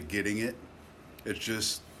actually getting it. It's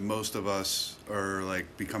just most of us are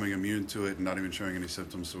like becoming immune to it and not even showing any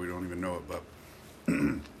symptoms, so we don't even know it. But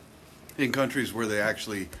in countries where they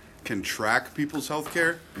actually can track people's health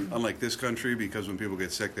care, unlike this country, because when people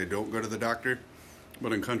get sick, they don't go to the doctor.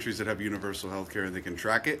 But in countries that have universal health care and they can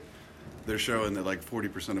track it, they're showing that like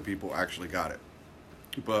 40% of people actually got it.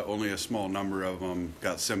 But only a small number of them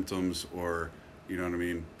got symptoms or, you know what I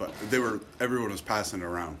mean? But everyone was passing it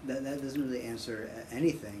around. That doesn't really answer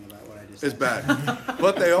anything about what I just It's said. bad.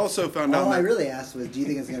 But they also found out All I that, really asked was, do you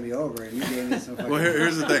think it's going to be over? And you gave me some fucking, well,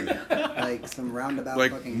 here's the thing. like, some roundabout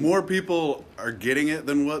Like, fucking... more people are getting it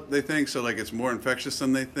than what they think, so, like, it's more infectious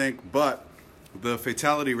than they think, but the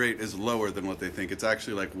fatality rate is lower than what they think. It's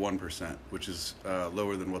actually, like, 1%, which is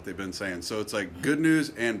lower than what they've been saying. So it's, like, good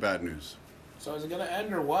news and bad news. So is it gonna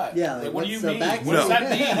end or what? Yeah, Like, like, what do you what's the mean? back- What does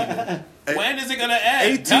that mean? When is it gonna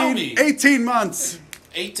end? Tell me. 18 months.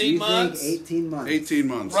 18 you months. think 18 months? 18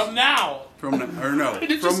 months. From now. From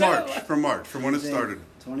Did you from say March. that? From March, from when it You think started.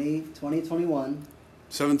 2021.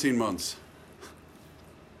 17 months.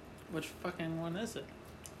 Which fucking one is it?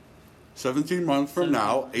 17 months from 17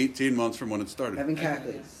 now, months. 18 months from when it started. Having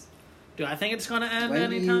Kackleys. Do I think it's going to end When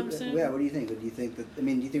do anytime you, soon? yeah, what do you think? Do you think that? I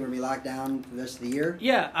mean, do you think we're gonna be locked down for the rest of the year?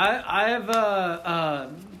 Yeah,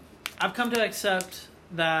 I've come to accept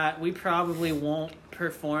that we probably won't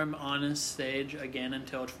perform on a stage again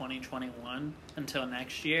until 2021, until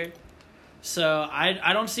next year. So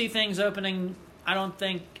I don't see things opening. I don't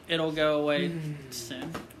think it'll go away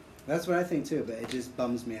soon. That's what I think too, but it just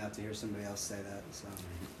bums me out to hear somebody else say that. So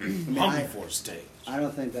Hungry for stage. I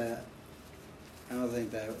don't think that.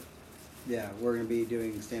 Yeah, we're gonna be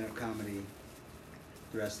doing stand-up comedy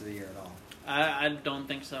the rest of the year at all. I don't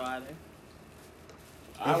think so either.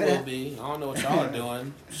 I will be. I don't know what y'all are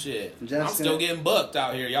doing. Shit. I'm still getting booked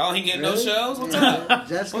out here. Y'all ain't getting no shows? What's up?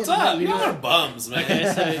 What's up? Y'all are bums, man.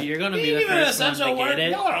 Okay, so you're going to be the first one to get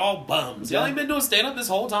it. Y'all are all bums. Y'all ain't been doing stand-up this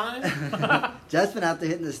whole time? Jeff's been out there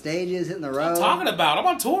hitting the stages, hitting the road. What I'm talking about. I'm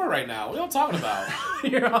on tour right now. What y'all talking about?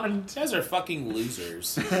 You're on. You guys are fucking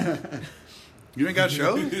losers. You ain't got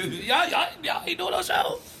shows? y'all ain't doing no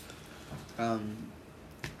shows.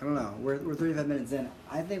 I don't know. We're 35 minutes in.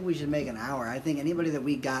 I think we should make an hour. I think anybody that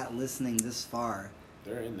we got listening this far,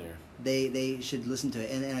 they're in there. They should listen to it.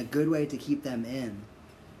 And a good way to keep them in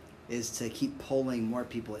is to keep pulling more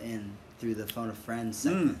people in through the phone a friend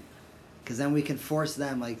segment. Because then we can force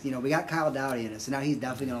them. Like, we got Kyle Doughty in it, so now he's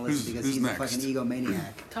definitely going to listen because he's next? a fucking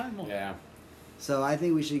egomaniac. Time. Yeah. So I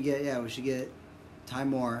think we should get Ty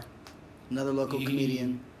Moore, another local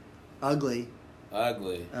comedian, ugly.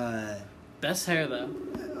 Best hair though.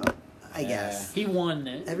 I guess. He won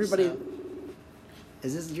it. Everybody. So.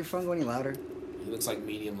 Is your phone going any louder? He looks like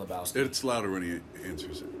medium Lebowski. It's louder when he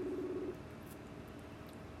answers it.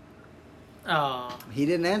 Oh. He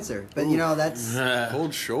didn't answer, but that's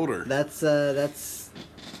cold shoulder. That's the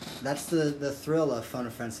thrill of phone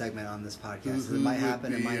a friend segment on this podcast. It might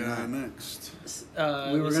happen, it might not. Next,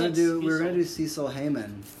 we were gonna do Cecil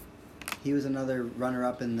Heyman. He was another runner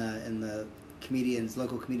up in the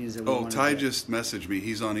local comedians that we wanted. Ty just messaged me.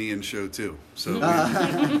 He's on Ian's show too. So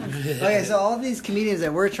okay, so all these comedians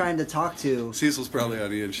that we're trying to talk to. Cecil's probably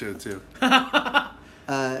on Ian's show too. Hold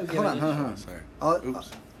on. Sorry.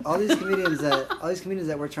 All these comedians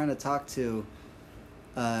that we're trying to talk to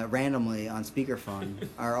randomly on speakerphone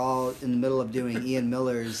are all in the middle of doing Ian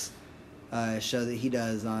Miller's show that he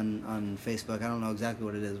does on Facebook. I don't know exactly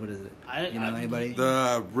what it is. What is it? Anybody?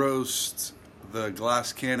 The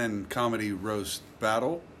Glass Cannon comedy roast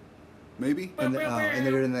battle, maybe. And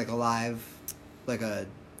they're doing like a live, like a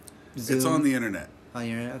Zoom. It's on the internet. On the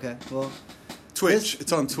internet, okay. Well, Twitch.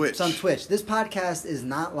 It's on Twitch. It's on Twitch. This podcast is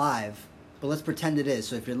not live, but let's pretend it is.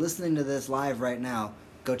 So if you're listening to this live right now,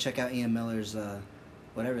 go check out Ian Miller's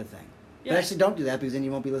whatever thing. Yeah. But actually, don't do that because then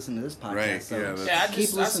you won't be listening to this podcast. Right. So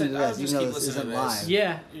keep listening to this, even though this isn't live.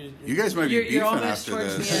 Yeah. You guys might be beefing after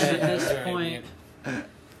towards this. The end at this point.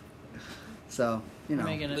 So,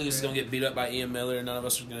 Lucas is going to get beat up by Ian Miller and none of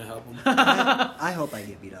us are going to help him. I hope I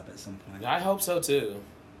get beat up at some point. I hope so too.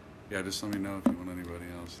 Yeah, just let me know if you want anybody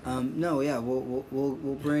else.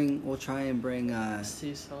 We'll try and bring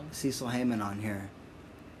Cecil Heyman on here.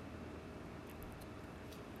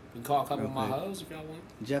 You can call a couple of my hoes if y'all want.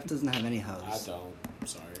 Jeff doesn't have any hoes. I don't. I'm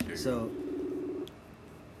sorry. So,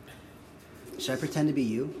 should I pretend to be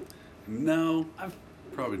you? No,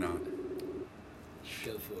 probably not.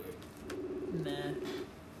 Go for it. Nah.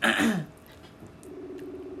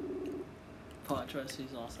 Paul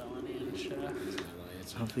Trusty's also on Ian's show.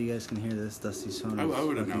 Hopefully you guys can hear this. Dusty's phone. I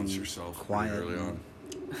would announce yourself quiet early on.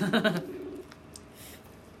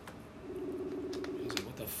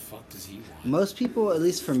 What the fuck does he want? Most people, at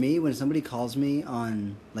least for me, when somebody calls me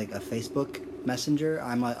on like a Facebook Messenger,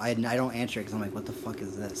 I don't answer it because I'm like, what the fuck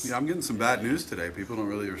is this? Yeah, I'm getting some bad news today. People don't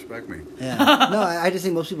really respect me. Yeah. No, I just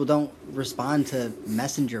think most people don't respond to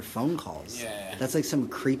Messenger phone calls. Yeah. That's like some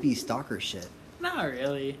creepy stalker shit. Not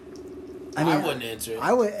really. I mean, I wouldn't answer it.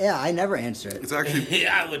 I would. Yeah, I never answer it. It's actually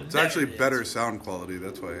I would. It's actually better sound quality.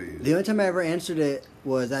 That's why I use it. The only time I ever answered it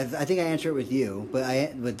was I think I answered it with you,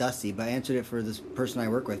 with Dusty. But I answered it for this person I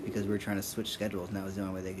work with because we were trying to switch schedules, and that was the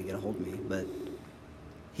only way they could get a hold of me. But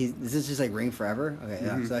does this just like ring forever? Okay,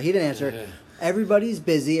 yeah. So he didn't answer. Yeah. Everybody's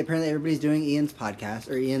busy. Apparently, everybody's doing Ian's podcast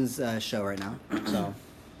or Ian's show right now. So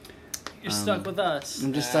you're stuck with us.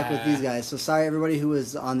 I'm just stuck with these guys. So sorry, everybody who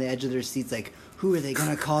was on the edge of their seats, like, who are they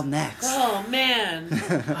gonna call next? Oh man,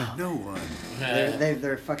 No one.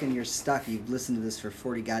 They're fucking. You're stuck. You've listened to this for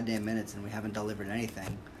 40 goddamn minutes, and we haven't delivered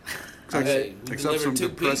anything. Except some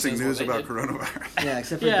depressing news about coronavirus. Yeah,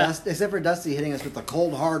 except for Dusty hitting us with the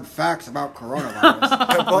cold hard facts about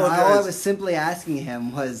coronavirus. All I was simply asking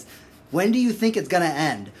him was, when do you think it's gonna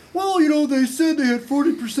end? Well, they said they had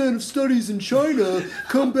 40% of studies in China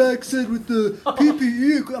come back said with the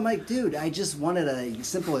PPE. I'm like, dude, I just wanted a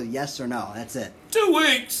simple yes or no. That's it. 2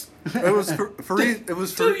 weeks. It was Fareed. It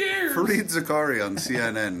was 2 years. Fareed Zakari on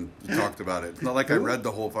CNN talked about it. It's not like I read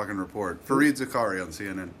the whole fucking report. Fareed Zakari on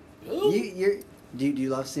CNN. Do you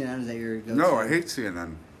love CNN? Is that your go-to? No, I hate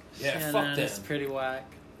CNN. Yeah, CNN fuck is them. pretty whack.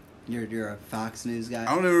 You're a Fox News guy.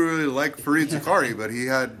 I don't even really like Fareed Zakaria, but he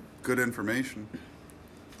had good information.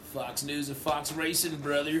 Fox News and Fox Racing,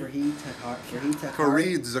 brother. Fareed Zakari.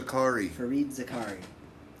 Fareed Zakari.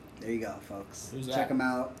 There you go, folks. Who's that? Check him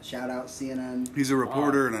out. Shout out CNN. He's a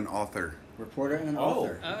reporter and an author. Reporter and an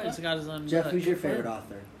author. Oh, he's got his own. Jeff, who's your favorite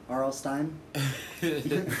author? R.L. Stein?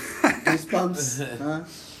 Goosebumps? Huh?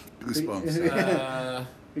 Goosebumps.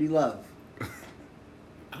 Who do you love?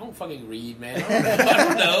 I don't fucking read, man. I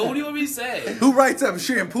don't know. What do you want me to say? Who writes up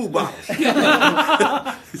shampoo bottles?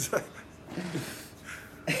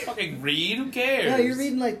 Fucking read? Who cares? No, you're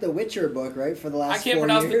reading like the Witcher book, right? For the last 4 years. I can't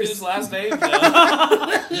pronounce the dude's last name, though.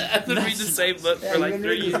 I've been reading the same book for like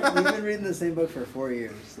 3 years. You've been reading the same book for 4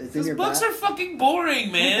 years. It's in Those your books are fucking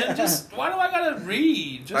boring, man. Just why do I gotta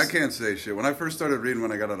read? I can't say shit. When I first started reading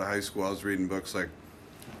when I got out of high school, I was reading books like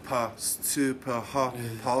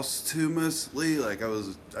posthumously. Like I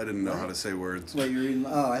didn't know how to say words. What you're reading?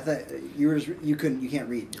 Oh, I thought you can't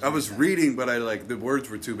read. I was reading, but the words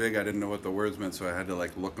were too big. I didn't know what the words meant, so I had to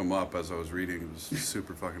like look them up as I was reading. It was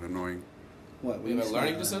super fucking annoying. What? You have a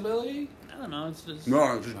learning disability? I don't know. It's just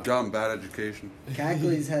No, it's just dumb, bad education.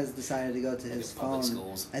 Kackleys has decided to go to his Public phone.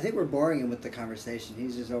 schools. I think we're boring him with the conversation.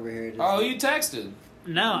 He's just over here. Just, Oh, you texted.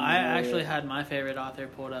 no. I actually had my favorite author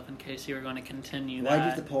pulled up in case you were going to continue Why'd you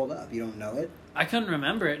that. have to pull it up? You don't know it? I couldn't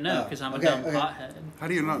remember it. No, Oh, because I'm okay, a dumb okay. pothead. How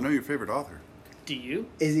do you not know your favorite author? Do you?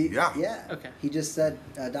 Is he? Yeah. Yeah. Okay. He just said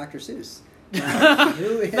Dr. Seuss.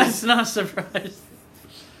 Who is? That's not a surprise.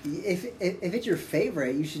 If it's your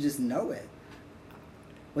favorite, you should just know it.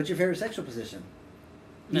 What's your favorite sexual position?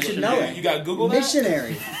 You should know it. You got Google that?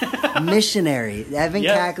 Missionary. Missionary. Evan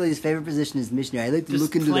Yep. Kackleys' favorite position is missionary. I like to Just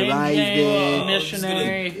look into the plain eyes, Jane man.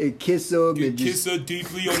 missionary. And kiss them. You And kiss just, her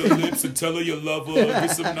deeply on the lips and tell her you love her.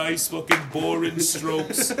 Get some nice fucking boring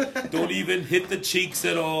strokes. Don't even hit the cheeks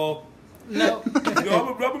at all. No.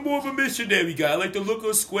 I'm more of a missionary guy. I like to look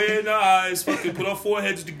her square in the eyes, fucking put our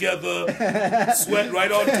foreheads together, sweat right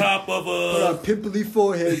on top of put our her. pimply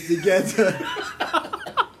foreheads together.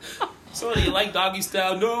 So do you like doggy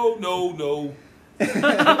style? No. What do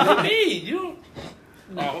you mean? You don't...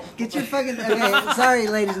 Oh. Get your fucking... Okay, sorry,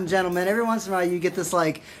 ladies and gentlemen. Every once in a while you get this,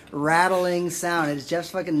 like, rattling sound. It's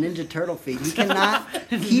Jeff's fucking Ninja Turtle feet. He cannot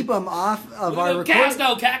keep them off of our recording. Calves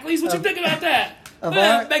though, Kackleys. What you think about that? Of Look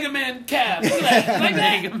at our- that Mega Man calf. Look at that. Like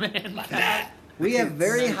that. Mega Man. Like that. We have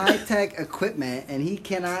very high-tech equipment, and he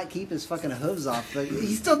cannot keep his fucking hooves off. But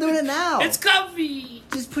he's still doing it now. It's comfy.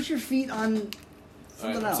 Just put your feet on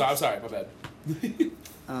something else. So I'm sorry, my bad.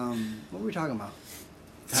 What were we talking about?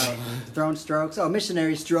 Throwing strokes. Oh,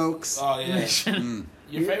 missionary strokes. Oh yeah. Mission.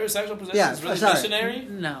 Your favorite sexual position Yeah, is really sorry. missionary?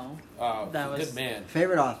 No. Oh, That was- good man.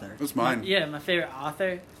 Favorite author. That's mine. Yeah, my favorite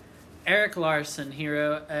author, Eric Larson. He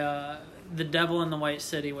wrote The Devil in the White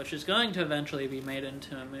City, which is going to eventually be made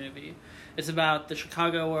into a movie. It's about the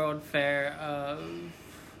Chicago World Fair.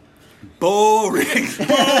 Boring.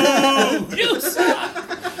 You suck.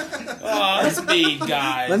 Oh, that's mean,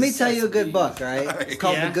 guys. Let me tell you a That's good mean. book, all right? It's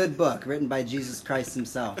called Yeah. The Good Book, written by Jesus Christ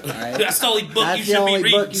himself, all right? That's the only book That's you the should only be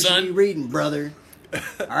reading, book you should be son. reading, brother. All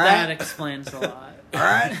That right? explains a lot. All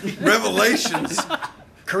right? Revelations.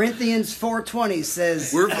 Corinthians 4:20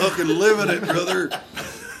 says... We're fucking living it, brother.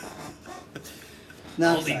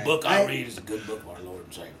 No, The only sorry. book I read is a good book, our Lord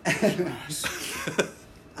and Savior.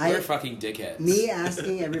 You're a fucking dickhead. Me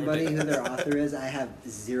asking everybody who their author is, I have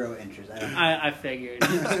zero interest. I don't I figured.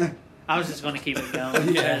 I was just going to keep it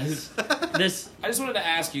going. Yeah. Because this. I just wanted to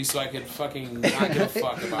ask you so I could fucking not give a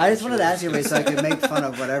fuck about I just wanted to yours. ask everybody so I could make fun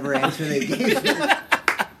of whatever answer they gave me.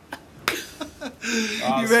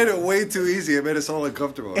 You made it way too easy. It made us all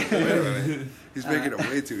uncomfortable. Wait a minute. He's making it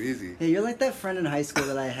way too easy. Hey, you're like that friend in high school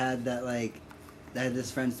that I had that, like... I had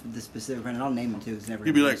this friend, this specific friend, and I'll name him too, because never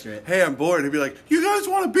He'd be gonna like, answer it. hey, I'm bored. He'd be like, you guys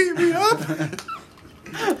want to beat me up?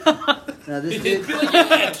 No, this You'd dude, be like,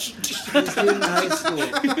 yeah. this dude in high school.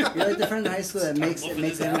 You're like the friend in high school that makes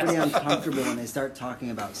everybody uncomfortable when they start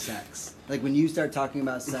talking about sex. Like when you start talking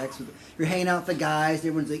about sex, you're hanging out with the guys, and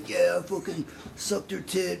everyone's like, yeah, I fucking sucked her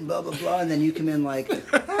tit, and blah, blah, blah. And then you come in like,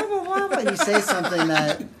 blah, blah, blah, blah, and you say something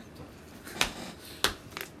that...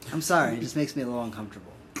 I'm sorry, it just makes me a little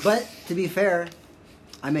uncomfortable. But, to be fair,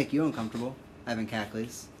 I make you uncomfortable, Evan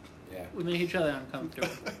Kackleys. Yeah. We make each other uncomfortable.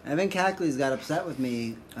 Evan Kackleys got upset with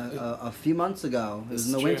me a few months ago. It was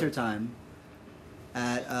in the It's true. winter time.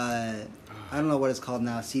 At I don't know what it's called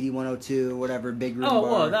now, CD 102, whatever, big room Oh,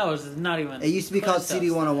 bar. whoa, that was not even. It used to be called close to CD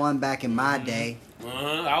us. 101 back in my day.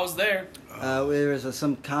 I was there. There was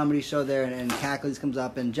some comedy show there, and Kackleys comes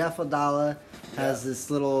up, and Jeff Lidala has this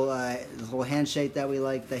little handshake that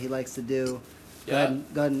he likes to do. Go ahead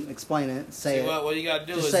and explain it. Say it. What you gotta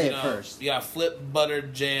do Just is say it first. You gotta flip, butter,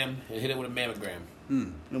 jam, and hit it with a mammogram.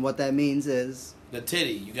 And what that means is the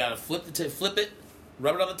titty. You gotta flip it,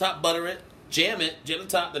 rub it on the top, butter it, jam the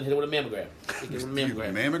top, then hit it with a mammogram.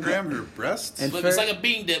 Mammogram or breasts? Look, it's like a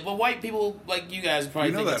bean dip, but white people like you guys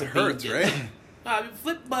probably think it's a hurts, bean dip. right?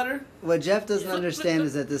 Flip butter. what Jeff doesn't understand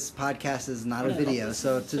is that this podcast is not a video.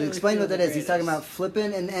 So to explain what that is, he's talking about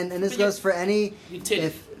flipping, and this goes for any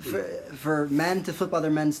for men to flip other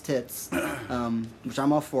men's tits, which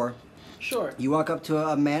I'm all for. Sure. You walk up to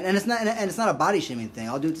a man, and it's not a body shaming thing.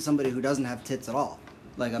 I'll do it to somebody who doesn't have tits at all,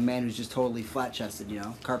 like a man who's just totally flat chested.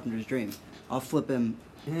 Carpenter's dream. I'll flip him.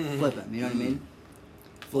 You know what I mean?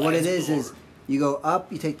 But what it is you go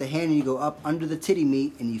up, you take the hand and you go up under the titty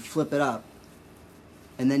meat and you flip it up.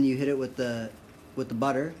 And then you hit it with the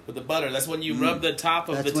butter. With the butter. That's when you rub the top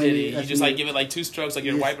of the titty. You just give it like 2 strokes like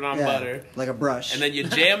you're wiping on butter. Like a brush. And then you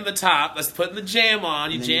jam the top. That's putting the jam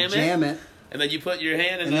on. You jam it. And then you put your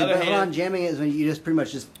hand in the other hand. Jamming it is when you just pretty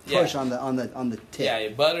much just push on the tip. Yeah, you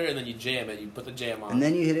butter and then you jam it. You put the jam on. And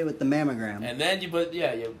then you hit it with the mammogram. And then you put you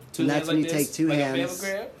have 2 and hands that's when like you this, take 2 like hands.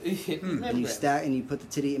 A mammogram. And you stack and you put the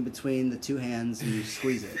titty in between the 2 hands and you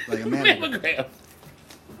squeeze it like a mammogram.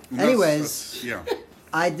 Anyways,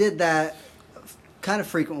 I did that kind of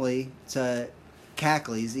frequently to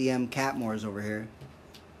Kackleys, EM Katmores over here.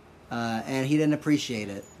 And he didn't appreciate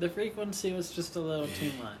it. The frequency was just a little too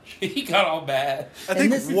much. He got all bad. I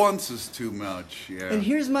think once is too much. Yeah. And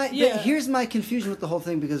here's my confusion with the whole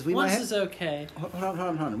thing because once is okay. Hold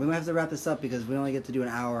on. We might have to wrap this up because we only get to do an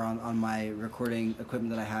hour on my recording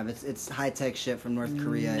equipment that I have. It's high tech shit from North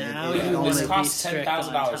Korea. This costs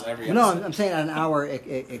 $10,000 every episode. No, I'm saying at an hour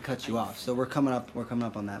it cuts you off. So we're coming up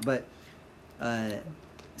on that. But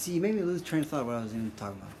see, you made me lose train of thought of what I was even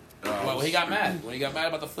talking about. Well, he got mad. When he got mad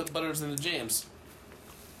about the flip butters and the jams.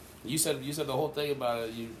 You said the whole thing about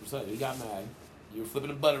it. You got mad. You were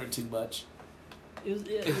flipping and buttering too much.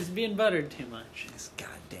 It was being buttered too much. This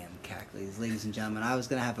goddamn Kackleys, ladies and gentlemen. I was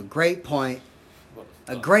gonna have a great point,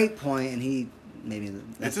 and he maybe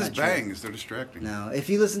that's it's his bangs. They're distracting. No, if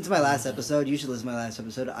you listen to my last episode, you should listen to my last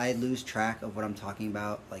episode. I lose track of what I'm talking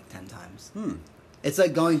about like 10 times. It's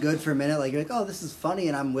like going good for a minute. Like you're like, oh, this is funny,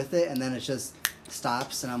 and I'm with it, and then it just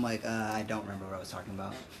stops, and I'm like, I don't remember what I was talking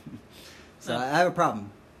about. So I have a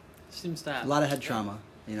problem. Seems to happen. A lot of head trauma,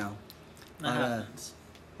 That happens.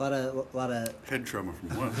 A lot of head trauma from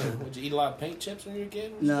what? Would you eat a lot of paint chips when you were a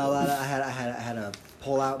kid? No, I had a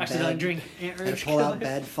pull out bed.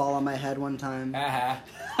 Bed fall on my head one time. I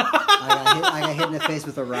got hit in the face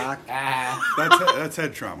with a rock. That's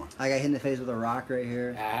head trauma. I got hit in the face with a rock right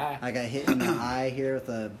here. I got hit in the eye here with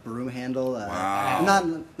a broom handle.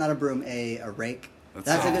 Wow. Not a broom, a rake.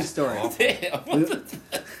 That's a good story.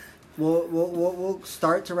 We'll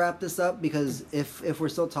start to wrap this up because if we're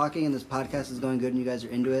still talking and this podcast is going good and you guys are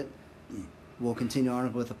into it, we'll continue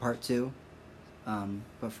on with a part 2.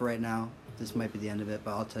 But for right now, this might be the end of it.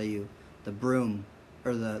 But I'll tell you, the broom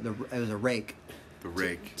or it was a rake. The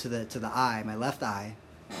rake to the eye, my left eye.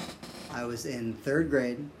 I was in 3rd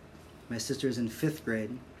grade. My sister's in 5th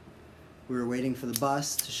grade. We were waiting for the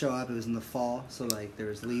bus to show up. It was in the fall, so like there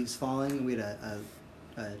was leaves falling. We had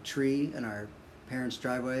a tree in our parents'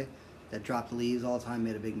 driveway that dropped leaves all the time,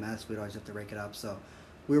 made a big mess. We'd always have to rake it up. So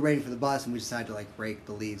we were waiting for the bus, and we decided to like rake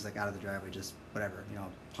the leaves like out of the driveway, just whatever,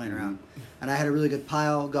 playing around. And I had a really good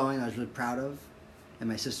pile going. I was really proud of, and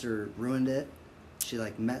my sister ruined it. She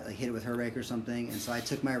hit it with her rake or something, and so I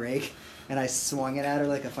took my rake and I swung it at her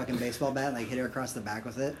like a fucking baseball bat, and hit her across the back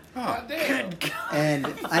with it. Oh, damn! And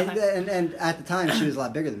and at the time she was a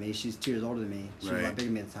lot bigger than me. She's 2 years older than me. She was a lot bigger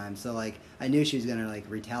than me at the time. So I knew she was gonna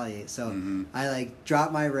retaliate. So I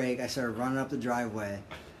dropped my rake. I started running up the driveway,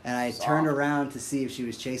 and I turned around to see if she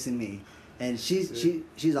was chasing me. And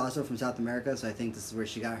she's also from South America, so I think this is where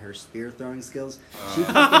she got her spear throwing skills.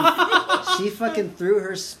 She fucking threw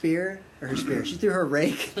her spear. She threw her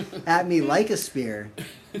rake at me like a spear,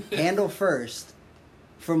 handle first,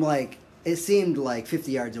 from it seemed like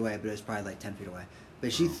 50 yards away, but it was probably 10 feet away.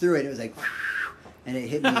 But she threw it. It was and it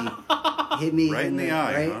hit me right in the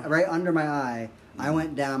eye, right under my eye. I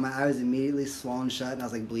went down. My eye was immediately swollen shut, and I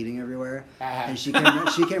was bleeding everywhere. And she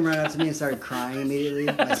came right up to me and started crying immediately.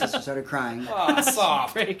 My sister started crying. Oh,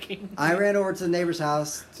 soft. Breaking. I ran over to the neighbor's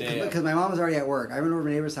house because my mom was already at work. I ran over to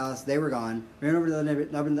the neighbor's house. They were gone. Ran over to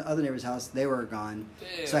the other neighbor's house. They were gone.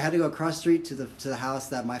 Damn. So I had to go across the street to the house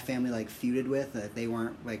that my family feuded with. That they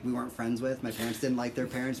weren't we weren't friends with. My parents didn't like their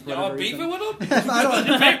parents for whatever reason. Y'all beefing with them? I don't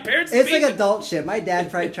know. It's adult shit. My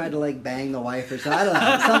dad probably tried to bang the wife or something. I don't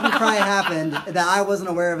know. Something probably happened that I wasn't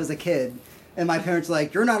aware of as a kid. And my parents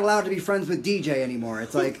you're not allowed to be friends with DJ anymore.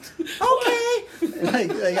 It's okay.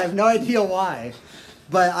 like I have no idea why.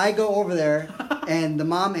 But I go over there, and the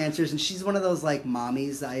mom answers, and she's one of those like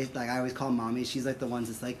mommies. I always call mommies. She's like the ones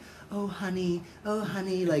that's like, oh honey,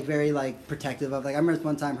 like very like protective of. Like I remember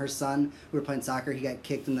one time her son, we were playing soccer. He got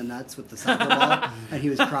kicked in the nuts with the soccer ball, and he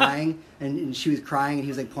was crying, and she was crying, and he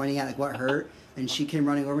was like pointing at like what hurt, and she came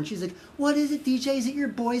running over, and she's like, what is it, DJ? Is it your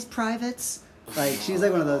boys' privates? Like she was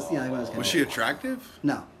like one of those, like one of those. Was she attractive?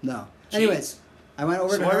 No. Anyways. I went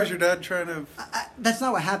over to her. Why was your dad trying to... that's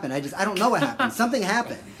not what happened. I don't know what happened. Something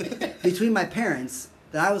happened between my parents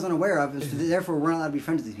that I was unaware of, and therefore we're not allowed to be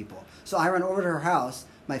friends with these people. So I run over to her house.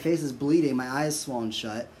 My face is bleeding. My eyes swollen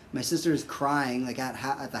shut. My sister is crying like at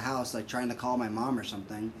the house, like trying to call my mom or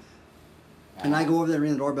something. And I go over there and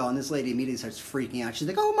ring the doorbell, and this lady immediately starts freaking out. She's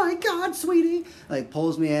like, oh my God, sweetie. Like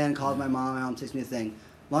pulls me in, calls my mom. My mom takes me a thing.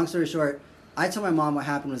 Long story short, I told my mom what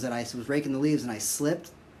happened was that I was raking the leaves and I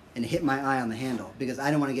slipped and hit my eye on the handle because I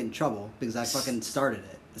didn't want to get in trouble because I fucking started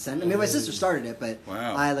it. I mean, my sister started it, but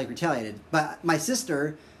I like retaliated. But my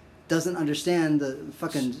sister doesn't understand the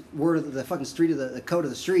fucking word of the fucking street of the code of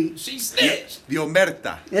the street. She snitched. The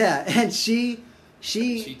omerta. Yeah, and she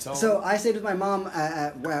told so I stayed with my mom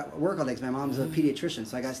at work all day because my mom's a pediatrician.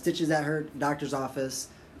 So I got stitches at her doctor's office,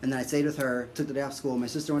 and then I stayed with her, took the day off school. My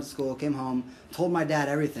sister went to school, came home, told my dad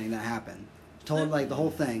everything that happened. Told like the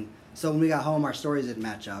whole thing. So when we got home, our stories didn't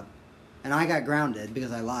match up. And I got grounded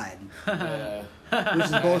because I lied. Which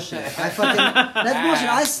is bullshit. That's bullshit.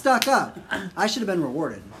 I stuck up. I should have been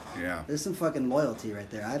rewarded. Yeah. There's some fucking loyalty right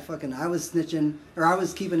there. I was snitching, or I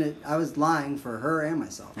was lying for her and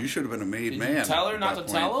myself. You should have been a made Did man. you tell her not to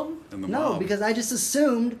tell him? No, because I just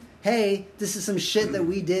assumed, hey, this is some shit that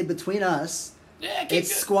we did between us. Yeah,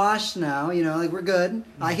 it's squashed now, like we're good.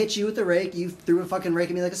 I hit you with the rake, you threw a fucking rake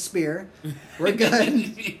at me like a spear. We're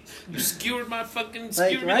good. You skewered my fucking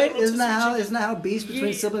right? Isn't that how beefs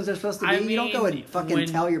between siblings are supposed to be? You don't go and fucking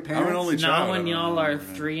tell your parents. I'm an only child. Not when y'all are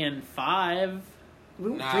 3 and 5. We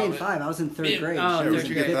were 3 and 5. I was in 3rd grade. Oh, where'd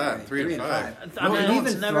you get that? 3 and 5. No, you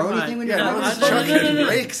even throw anything when you're chucking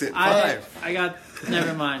rakes at 5. I got.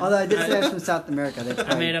 Never mind. Although I did say I was from South America.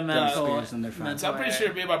 I made a mental. So I'm pretty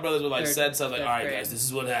sure me and my brothers would said something like, all right, guys, this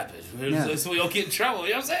is what happened. So we don't get in trouble.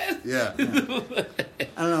 You know what I'm saying? Yeah.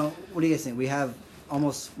 I don't know. What do you guys think? We have a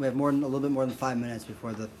little bit more than 5 minutes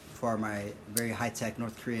before my very high-tech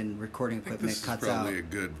North Korean recording equipment cuts out. This is probably a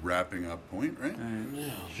good wrapping up point, right?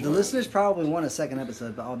 Yeah, sure. The listeners probably want a second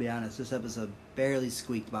episode, but I'll be honest, this episode barely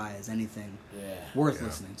squeaked by as anything worth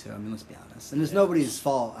listening to. I mean, let's be honest. And it's nobody's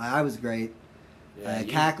fault. I was great.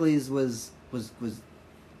 Kackleys was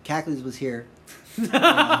Kackleys was here.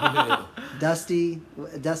 Dusty,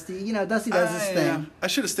 Dusty does his thing. I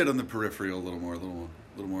should have stayed on the periphery a little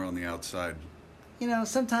more on the outside.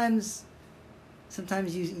 Sometimes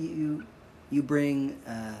you bring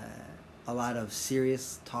a lot of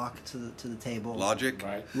serious talk to the table. Logic.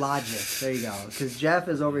 Right. Logic. There you go. Because Jeff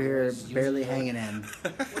is over here barely hanging in.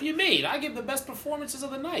 What do you mean? I give the best performances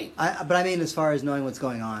of the night. But I mean, as far as knowing what's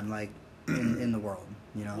going on, like in the world,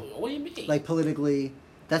 What do you mean? Like politically.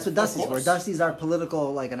 That's what Dusty's for. Dusty's our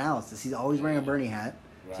political analysis. He's always wearing a Bernie hat,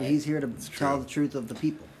 so he's here to tell the truth of the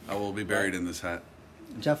people. I will be buried in this hat.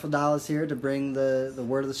 Jeff Lidala is here to bring the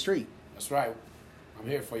word of the street. That's right. I'm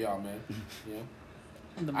here for y'all, man.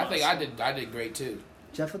 I think I did great too.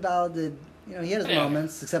 Jeff Lidala did. He had his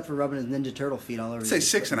moments, except for rubbing his Ninja Turtle feet all over. I'd say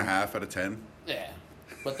 6.5 out of 10. Yeah,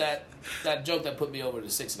 but that joke that put me over to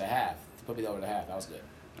 6.5, put me over the half. That was good.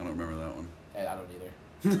 I don't remember that one. Hey, I don't either.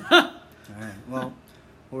 All right. Well,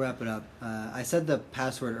 we'll wrap it up. I said the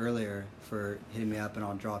password earlier for hitting me up, and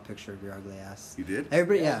I'll draw a picture of your ugly ass. You did?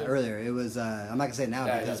 Everybody, earlier. It was. I'm not gonna say it now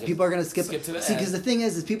because people are gonna skip to the See, because the thing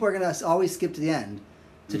is people are gonna always skip to the end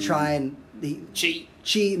to try and cheat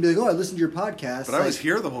and be like, "Oh, I listened to your podcast." But I was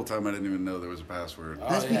here the whole time. I didn't even know there was a password.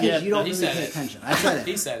 That's because you don't really pay attention. I said it.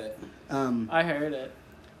 He said it. I heard it.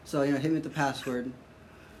 So hit me with the password,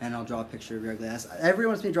 and I'll draw a picture of your ugly ass.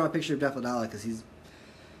 Everyone wants me to draw a picture of Jeff Lidala because he's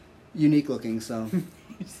unique looking. So.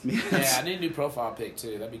 Yeah, I need a new profile pic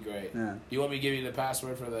too. That'd be great. Yeah. You want me to give you the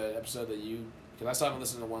password for the episode that you? Because I still haven't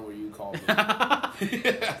listened to the one where you called me. I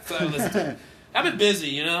still haven't listened to it. I've been busy,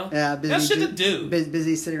 Yeah, busy. That's shit to do.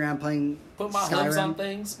 Busy sitting around playing. Put my Skyrim. hooves on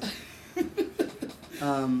things.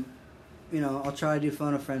 I'll try to do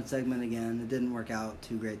phone a friend segment again. It didn't work out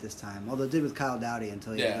too great this time. Although it did with Kyle Doughty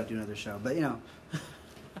until he ended up doing another show. But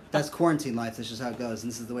that's quarantine life. That's just how it goes.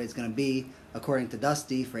 And this is the way it's going to be, according to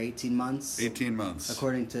Dusty, for 18 months. 18 months.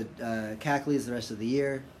 According to Kackleys, the rest of the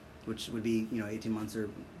year, which would be 18 months or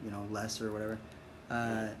less or whatever.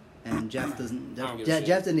 And Jeff doesn't. Jeff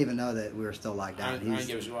didn't even know that we were still locked down. I don't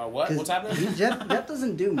give a shit. What's happening? Jeff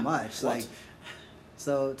doesn't do much.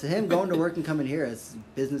 So to him, going to work and coming here, it's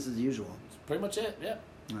business as usual. That's pretty much it. Yeah.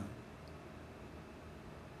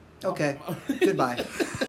 Okay. Goodbye.